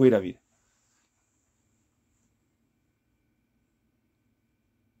kikwetera okwerabira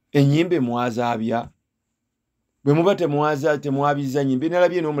ennyimbe mwazaabya bwe muba temwabiza nyimbe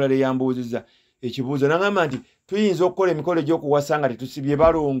nalabye n'omulala eyambuuzizza ekibuuzo n'agamba nti tuyinza okukola emikolo egy'okuwasa nga tetusibye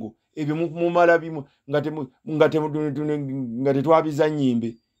balongo ebyo mumala bimu nga tetwabiza nyimbe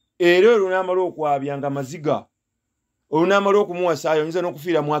era olunaamala okwabya nga maziga olunaamala okumuwasaayo oyinza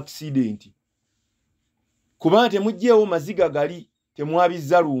n'okufiira mu akisidenti kubanga temugjeewo maziga gali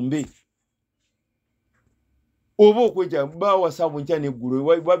temwabiza lumbe oba okweja bawa sabu nkyane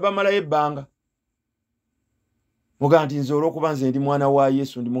eggulu bamalayo ebbanga muga nti nze olw'okuba nze ndi mwana wa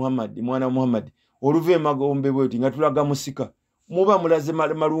Yesu ndi mwana wa Muhammad oluva emagombe bweti nga tulaga musika muba mulaze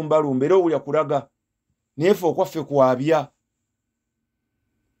malumbalumba era owulya kulaga nefe okwaffe kwabya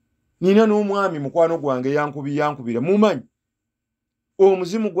nina n'omwami mukwano gwange yankubira mumanyi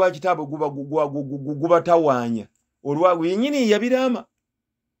omuzimu gwa kitabu gubatawanya olwago yenyini yabirama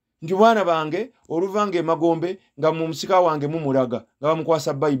nti bwana bange oluvange emagombe nga mu musika wange mumulaga nga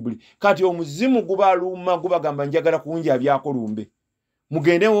bamukwasa Bible kati omuzimu gubaluma gubagamba njagala kunja byako lumbe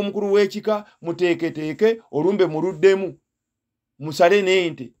mugende omukuru w'ekika muteeketeeke olumbe muruddemu musale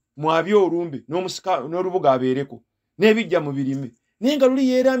n'ente mwabyo olumbe n'omusika n'olubuga abeereko n'ebijja mu birime nenga luli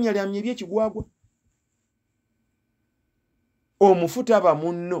yeeramya ebyekigwagwa omufuta aba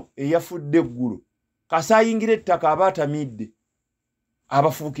munno eyafudde eggulu kasayingira ettaka abatamidde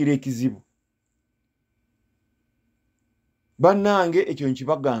abafuukira ekizibu bannange ekyo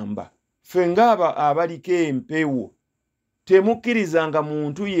nkibagamba ffe ng'aba abaliko empewo temukkirizanga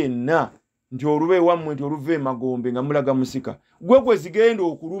muntu yenna nti olube wammwe nti oluva emagombe nga mulaga musika gwe zigenda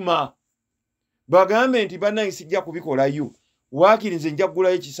okuluma bagambe nti bannange sijja kubikolayo waakiri nze nja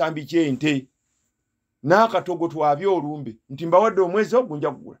kugulayo ekisambi ky'ente n'akatogo twabye olumbe nti mbawadde omwezi ogwo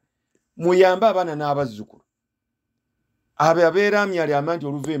nja kugula muyambe abaana n'abazzukulu abeeramyalama nti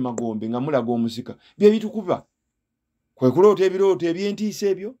oluva emagombe nga mulaga omusika bye bitukuba kwe kuloota ebirooto eby'entiisa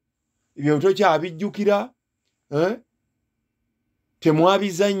ebyo tokyabijjukira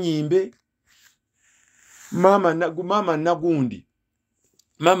temwabiza nnyimbe mama nagundi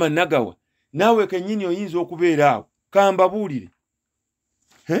mama nagawa naawe kennyini oyinza okubeera awo kambabuulire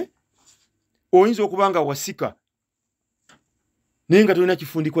oyinza okuba nga wasika naye nga tolina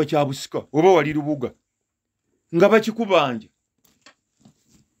kifundikwa kya busika oba wali lubuga nga bakikubanja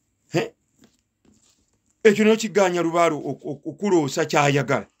ekyo n'okigaanya Lubaale okuloosa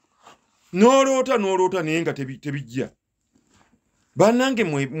kyayagala n'oloota naye nga tebijja bannange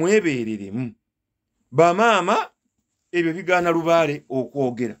mwebeereremu bamaama ebyo bigaana Lubaale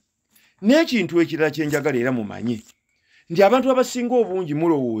okwogera n'ekintu ekirala kyenjagala era mumanye nti abantu abasinga obungi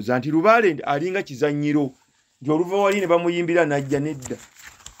mulowooza nti Lubaale alinga kizannyiro nti oluva wali ne bamuyimbira najja nedda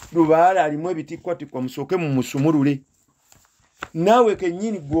Lubaale alimu ebitikkwatikwa musooke mu musumulule naawe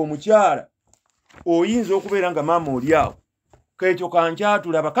kennyini gwe omukyala oyinza okubeera nga maama oli awo kekyo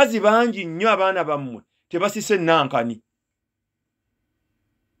kankyatula abakazi bangi nnyo abaana bammwe tebasise nankani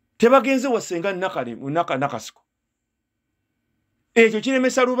tebagenze wasenga nakasiko ekyo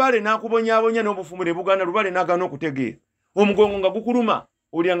kiremesa Lubaale n'akubonyaabonya n'obufumule bugaana Lubaale n'agaana okutegeera omugongo nga gukuluma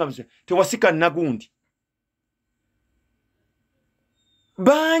olyanga muse tewasika nagundi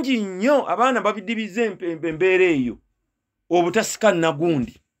bangi nnyo abaana babidibize embeera eyo obutasika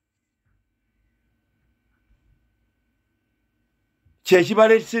nagundi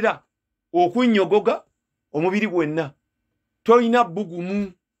kyekibaleetera okunnyogoga omubiri gwenna tolina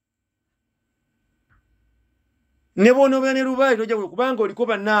bbugumu ne bonoobera ne Lubaale tojja kubanga oliko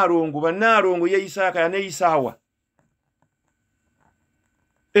bannaalongo ye Isaaka ne Isaawa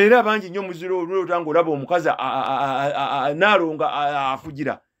era bangi nnyo muziro olw'otanga olaba omukazi naalonga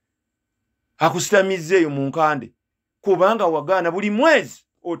afugira akusitamiza eyo mu nkande kubanga wagaana buli mwezi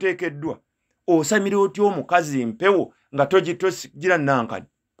oteekeddwa osamira otya omukazi empewo nga togira nankani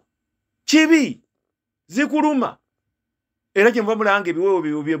kibi zikuluma era kyenva mulanga ebiwewo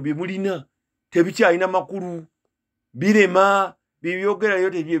bye tebikyalina makulu birema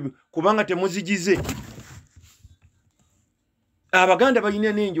bibyogerayo kubanga temuzigize Abaganda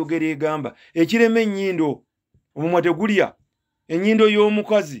balina n'enjogera egamba ekirema ennyindo omumwa tegulya ennyindo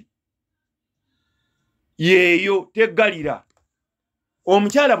y'omukazi yeeyo teggalira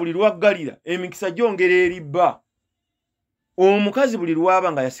omukyala buli lwaggalira emikisa gyongera eribba omukazi buli lwaba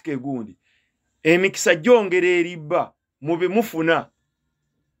nga yasika egundi emikisa gyongera eribba mube mufuna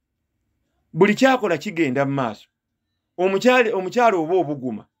buli kyakola kigenda mu maaso omukyala oba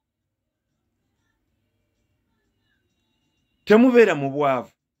obuguma temubeera mu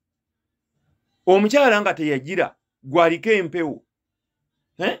bwavu omukyala nga teyagira gwaliko empewo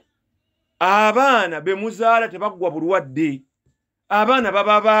abaana be muzaala tebaggwa bulwadde abaana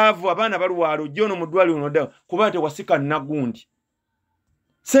baba baavu abaana balwala ojja ono mu ddwaliro nodda kuba tewasika nagundi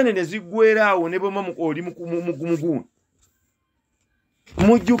sene ne ziggwera awo ne bwema oli mugumugundi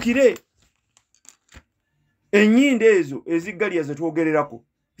mujjukire ennyindo ezo eziggalya ze twogererako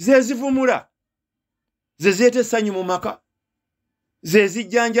ze zivumula ze zeeta essanyu mu maka ze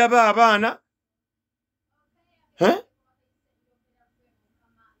zijjanjaba abaana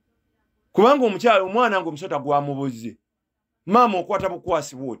kubanga omwana ng'omusota gwamubuzze maama okwata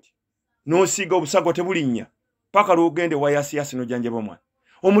bukwasi bwoti n'osiiga obusago tebulinnya paka lugende wayasiyasi no janje bomwa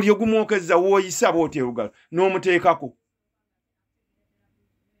omulyo gumwokeza woyisa bote ugalo no muteekako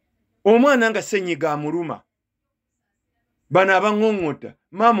omwana nga senyiga amuluma bana abangongota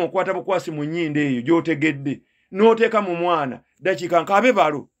mama okwata bukwasi mu nnyinde eyo gyotegedde n'oteeka mu mwana dakika nkabe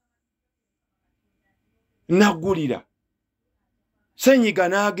balo nagulira senyiga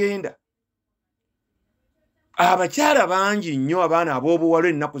n'agenda abakyala bangi nnyo abaana ab'obuwala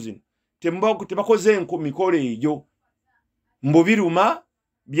ennaku zino tebakoze mikolo egyo mbubiruma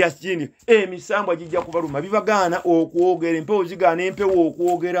byakindi emisambwa gijja kubaluma bibagaana okwogera empewo zigaana empewo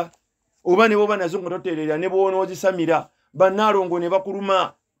okwogera oba ne boba nazo nga toteerera ne bw'onoozisamira bannaalongo ne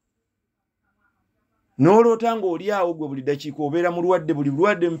bakuluma n'oloota ng'oli awo gwe buli dakiika obeera mulwadde buli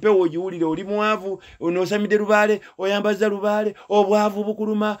bulwadde mpewo ogiwulire oli mwavu onoosamidde lubaale oyambaza lubaale obwavu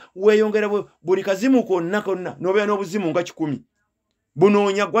bukuluma weeyongera buli kazimu konna konna n'obeera n'obuzimu nga 10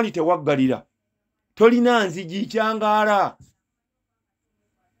 bunoonya gwa nti tewaggalira tolina nzigi kyangaala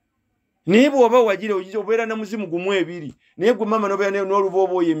naye bw'oba wagire obeera na muzimu gumu 2 naye gwe mama n'obeera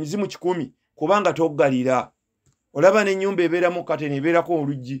n'olubooboyo emizimu 10 kubanga toggalira olaba n'ennyumba ebeeramu kateni ebeerako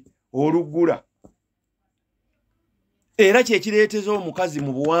oluggi oluggula era kyekireeteza omukazi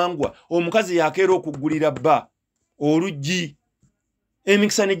mu buwangwa omukazi yakeera okuggulira bba oluggi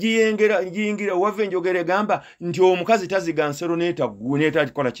emikisa ne giyingira owava enjogera egamba nti omukazi taziga nsero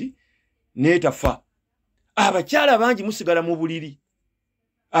neetakola ki neetafa abakyala bangi musigala mu buliri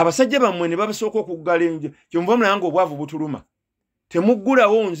abasajja bammwe ne babasooka okuggala enje kyonva mulanga obwavu butuluma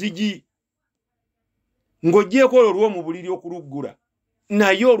temuggulawo nzigi ng'oggyeko olwo mu buliri okuluggula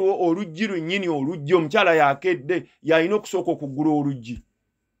naye olwo oluggi lwennyini oluggi omukyala yakedde yalina okusooka okuggula oluggi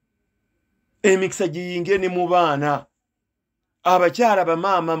emikisa giyingire ne mu baana abakyala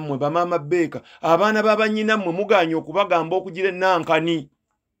bamaama mmwe bamaama beeka abaana b'abannyina mmwe muganya okubagamba okugira ennankani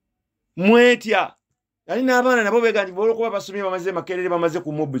mwetya ali n'abaana nabo beega nti olwokuba basomye bamaze makerere bamaze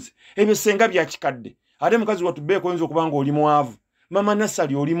ku mobuzi ebyo senga byakikadde ate mukazi watubeeko oyinza okuba nga oli mwavu mama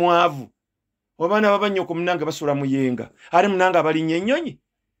nasali oli mwavu abaana babanyoko munange basula muyenga ate munange abalinnya ennyonyi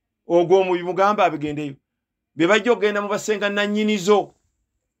ogwo omubimugamba abigendeyo be bajja okgenda mu basenga nannyinizo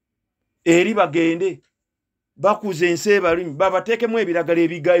eri bagende bakuza ensi ebalimi babateekemu ebiragala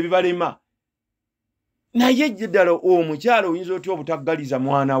ebibalema naye ddala omukyalo oyinza otya obutaggaliza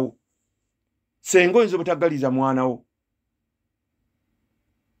mwanawo senga oyinza obutaggaliza mwanawo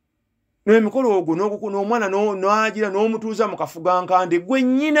n'emikolo ogwo n'omwana n'agira n'omutuuza mu kafugankande gwe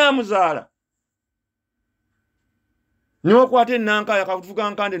nnyina amuzaala n'okwata ennanka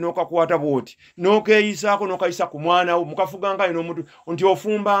yakafugankande n'okakwata bwoti n'okeeyisaako n'okayisa ku mwanawo mukafugankande n'omuntu nti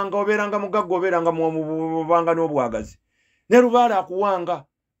ofumbanga obeeranga mugagga obeeranga mubanga n'obwagazi ne Lubaale akuwanga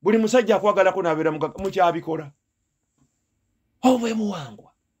buli musajja akwagalako n'abeera mugagga mukyabikola obwe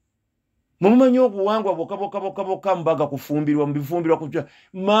buwangwa mumanyi obuwangwa bokka mbaga kufumbirwa mubifumbirwa kutya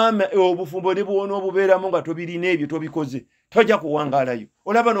maama obufumbo ne buwona obubeeramu nga tobirina ebyo tobikoze tojja kuwangaalayo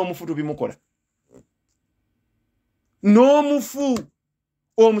olaba n'omufu tubimukola n'omufu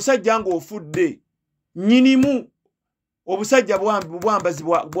omusajja ng'ofudde nnyinimu obusajja bwambazi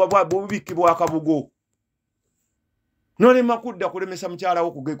bubikibwa akabugo n'olema kudda kulemesa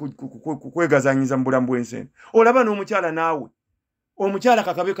mukyalawo kwegazanyiza mu bulamu bw'ensi olaba n'omukyala naawe omukyala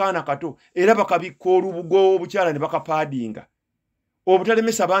kakabe kaana kato era bakabikka olubugo obukyala ne bakapaadinga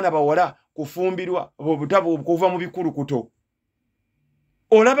obutalemesa baana bawala kufumbirwa kuva mu bikulukuto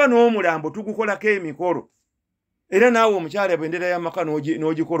olaba n'omulambo tugukolako emikolo era naawe omukyala bendera y'amaka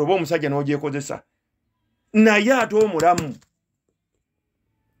n'ogikola oba omusajja n'ogyekozesa naye ate omulamu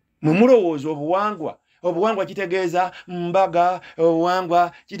mwe mulowooza obuwangwa kitegeeza mbaga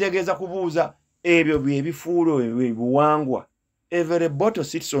obuwangwa kitegeeza kubuuza ebyo bye bifuulo buwangwa every bottle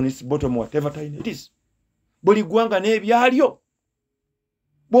sits on its bottom whatever time it is buli ggwanga n'ebyalyo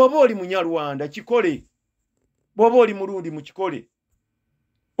bw'oba oli munyarwanda kikole bw'oba oli mulundi mu kikole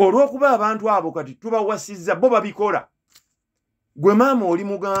olw'okuba abantu abo kati tubawasizza bo babikola gwe maama oli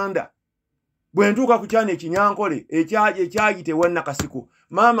muganda bwe ntuuka ku kyana ekinyankole ekyayitewa nakasiko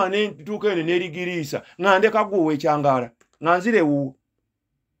maama nentuuka eno n'erigiriisa nga ndeka gwewa ekyangaala nga nzire wuwo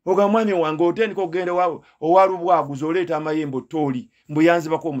oga mwami wange otendika okugenda owalubwaguza oleeta amayembo tooli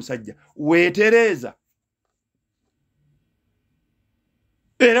mbuyanzibako omusajja weetereeza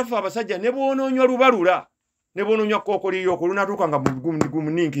era ffe abasajja ne bwonoonywa lubalula ne bwonoonywa kookoliiroko lunatuuka nga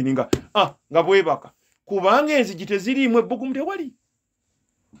gumuninkini nga bwebaka kubanga enzigi teziriimu ebbugumu tewali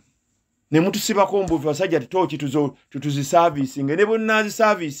ne mutusibako mbuvi basajja titooki tutuzisaaviisinga ne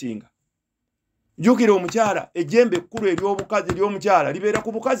bwenaazisaavisiinga jukira omukyala ejjembe ekkulu ery'obukazi ery'omukyala libeera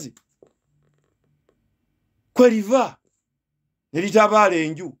ku bukazi kwe liva ne litabaala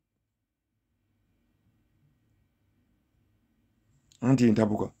enju anti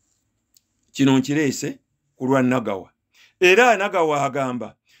ntabuka kino nkireese ku lwa Nagawa era Nagawa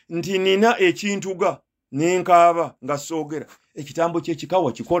agamba nti nina ekintuga nenkaaba nga soogera ekitambo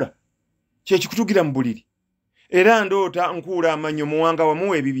ky'ekikawa kikola kyekikutugira mu buliri era ndoota nkuula amanyo muwanga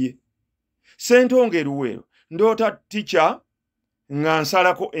wamuwa ebibye Sentonge Luweero ndoota tica nga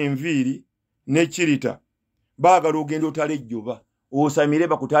nsalako enviiri ne kirita baagala ogenda otala ejjoba osamire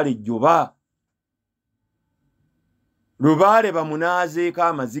bakutala ejjoba Lubaale bamunaazeeko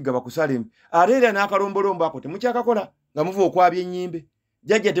amaziga bakusale ate era n'akalombolombo ako temukyakakola nga muva okwabya ennyimbe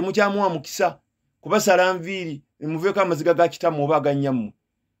jjajja temukyamuwa mukisa kubasala nviiri muveeko amaziga ga kitamu oba agannyammwe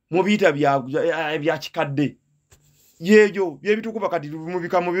mubiyita bya kikadde yeejo byebitukuba kati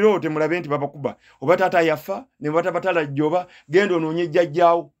mubika mu biroote mulabe nti babakuba oba taata yafa ne batabatala jjoba genda onoonye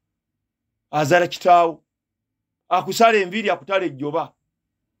jjajjaawo azala kitaawo akusala enviiri akutala ejjoba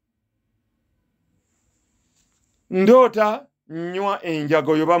ndoota nnywa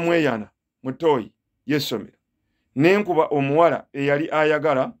enjago yoba mweyana mutoyi y'essomero nenkuba omuwala eyali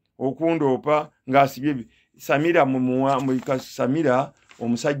ayagala okundoopa ng'asibye Samira Samira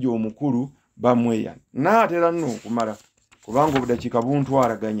omusajja omukulu bamweyana naatera nno okumala kubanga obudakiika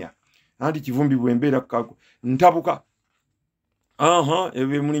buntwalaganya anti kivumbi bwembeera ntabuka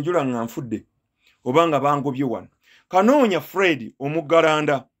ebyo mulinjula nga nfudde oba nga bangobye wano Kanoonya Fred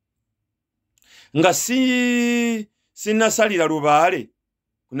omuggalanda nga sinnasalira Lubaale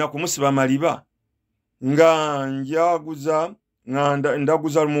na kumusiba maliba nga njaguza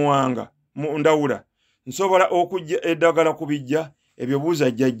ndaguza muwanga ndawula nsobola okujja eddagala kubijja ebyo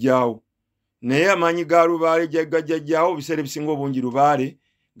buuza jjajjaawo naye amaanyi ga Lubaale jjajjaawo biseera bisinga obungi Lubaale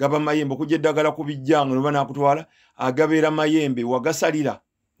gaba mayembe okujja eddagala kubijja nga noba nakutwala agabeera mayembe wagasalira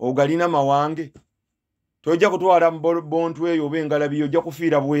ogalina mawange tojja kutwala bontu eyo oba engalabi ojja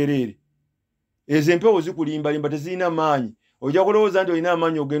kufiira bwereere ezo empewo zikulimbalimba tezirina maanyi ojja kulowooza nti olina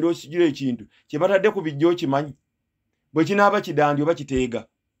amaanyi ogenda osikira ekintu kye batadde ku bijja okimanyi bwe kinaaba kidandi oba kiteega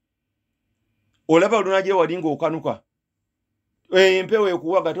olaba olunagira wali ng'okanuka empewo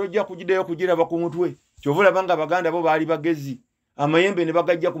ekuwaga tojja kugiddeyo kugiraba ku mutwe kyova olaba nga Baganda bo baali bagezi amayembe ne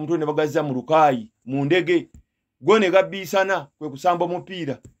bagajja ku mutwe ne bagazza mu lukaayi mu ndege go ne gabbiisana kwe kusamba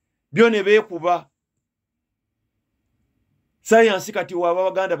omupiira byo ne beekuba sayansi kati waba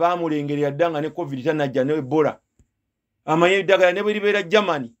Baganda baamulengerera dda nga ne covid tanajja ne Ebola amayembe ddagala ne bwe libeera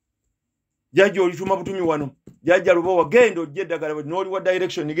Germany jajja olituma butumi wano jajja Lubowa genda ojje eddagala n'oliwa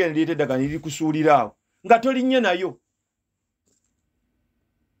direction genda liite eddagala liri kusuulira awo nga tolinnye nayo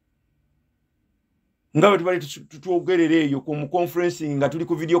nga bwe tubali tutwogerera eyo ku conferencing nga tuli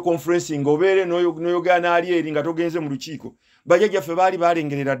ku video conferencing obeere n'oyogera n'ali eri nga togenze mu lukiiko bajjajjaffe baali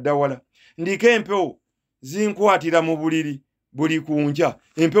balengerera ddawala ndiko empewo zinkwatira mu buliri buli kunkya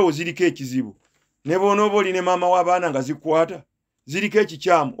empewo ziriko ekizibu ne bonooba oli ne maama w'abaana nga zikwata ziriko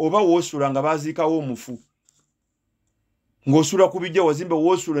ekikyamu oba woosula nga baziikawo omufu ng'osula ku bijja wazimba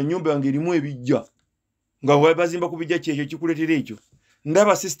woosula ennyumba nga erimu ebijja nga bazimba ku bijja kyekyo kikuletera ekyo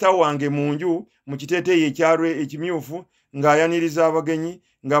ndaba sisita wange mu nju mu kiteeteeyi ekyalo ekimyufu ng'ayaniriza abagenyi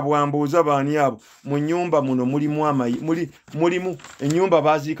nga bwambuuza baani abo mu nnyumba muno mulimu ennyumba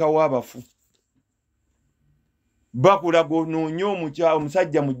baziikawo abafu bakulaga onoonye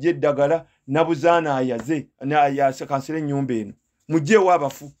omusajja mujje eddagala nabuzaana ayaze kansira ennyumba eno mujjeewo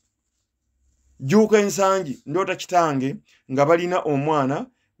abafu jjuuka ensangi ndoota kitange nga balina omwana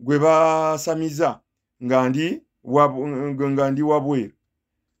gwe basamiza nga ndi wabweru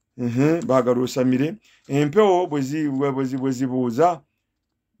baagala osamire empewo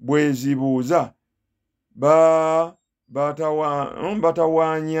bwe zibuuza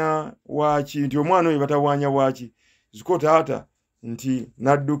batawaanya waaki nti omwana oyo batawaanya waaki ziko taata nti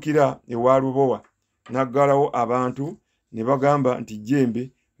naddukira ewa Lubowa naggalawo abantu ne bagamba nti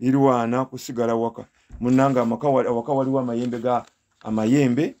jjembe lirwana kusigala waka munnanga awaka waliwo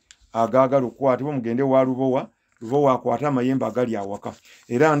amayembe agaagala okukwatibwa mugende wa Lubowa akwate amayembe agali awaka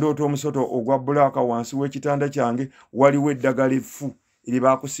era ndoota omusoto ogwa bbulaaka wansi w'ekitanda kyange waliwo eddagala effu eri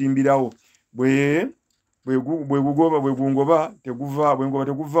baakusimbirawo bwengoba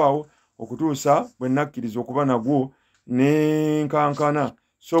teguvaawo okutuusa bwe nakkiriza okuba nagwo ne nkankana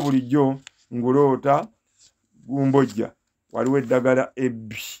so bulijjo nguloota gumbojja waliwo eddagala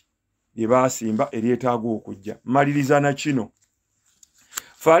ebbi lye baasimba eryetaaga okujja maliriza na kino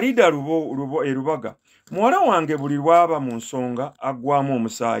Farida Lubaga muwala wange buli lwaba mu nsonga aggwamu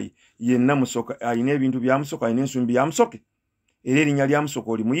omusaayi yenna musoka alina ebintu byamusoka alina ensumbi yamusoke era erinnya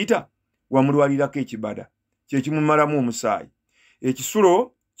lyamusoka olimuyita wamulwalirako ekibada kyekimumalamu omusaayi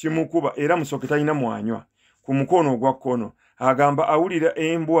ekisulo kimukuba era musoke talina mwanywa ku mukono ogwa kkono agamba awulira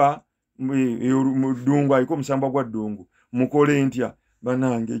embwa mu ddungu aliko omusambwa gwa ddungu mukole ntya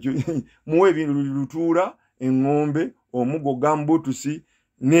banange muwe ebintu lutuula engombe omugo gambutusi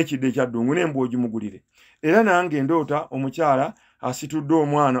n'ekidde kya ddungu n'emboogi mugulire era nange ndoota omukyala asitudde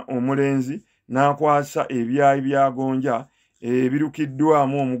omwana omulenzi n'akwasa ebyayi byagonja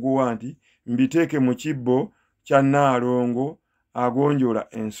ebirukiddwamu omuguwa nti mbiteeke mu kibbo kya Nnaalongo agonjola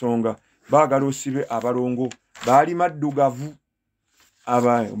ensonga baagala osibe abalongo baali maddugavu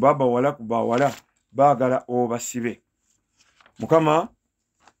baba wala kubawala baagala obasibe Mukama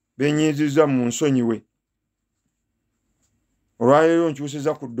benyiziza mu nsonyiwe olwaleero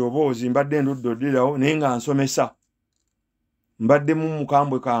nkyusiza ku ddoboozi mbadde ndoddoderawo naye nga nsomesa mbadde mu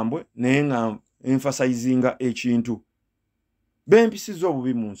mukambwe naye nga emphasizinga ekintu bempisiza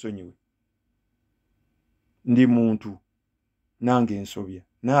obubi mu nsonyiwe ndi muntu nange ensobya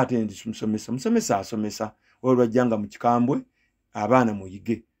naate ndi musomesa asomesa olwajjanga mu kikambwe abaana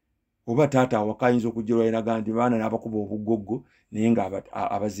muyige oba taata awakayinza okujjolwa eraga nti baana n'abakuba obugoggo naye nga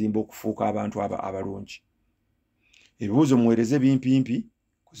abazimba okufuuka abantu abalungi ebibuuzo muweereze bimpimpi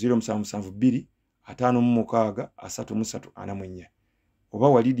ku 0772 56 33 44 oba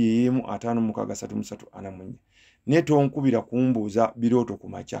walidi eyemu 56 33 44 ne tonkubira kumbuuza birooto ku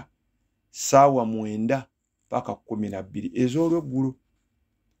makya ssaawa 9 paka 12 ez'olweggulo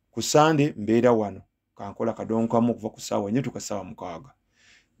ku Sande mbeera wano kankola kadonkamu okuva ku ssaawa 4 tuka ssaawa 6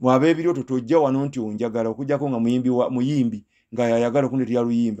 mwabe ebirooto tojja wano nti onjagala okujjako nga muyimbi nga yayagala okundi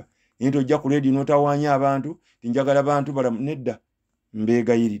yaluyimba naye tojja ku leedi n'otawaanya abantu tinjagala abantu balamu nedda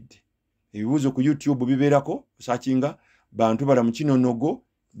mbeegayiridde ebibuuzo ku YouTube bibeerako osakinga Bantubalamu Ekinonoggo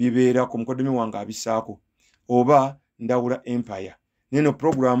bibeerako mukoddomi wange abisaako oba ndawula empire neno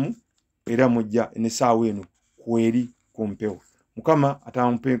programu era mujja n'essaawa eno kweri ku mpewo Mukama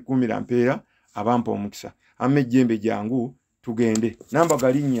atamkumira mpeera abampa omukisa amejjembe jangu tugende namba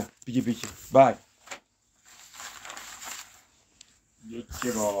galinnya pikipiki bye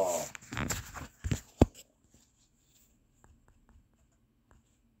yekero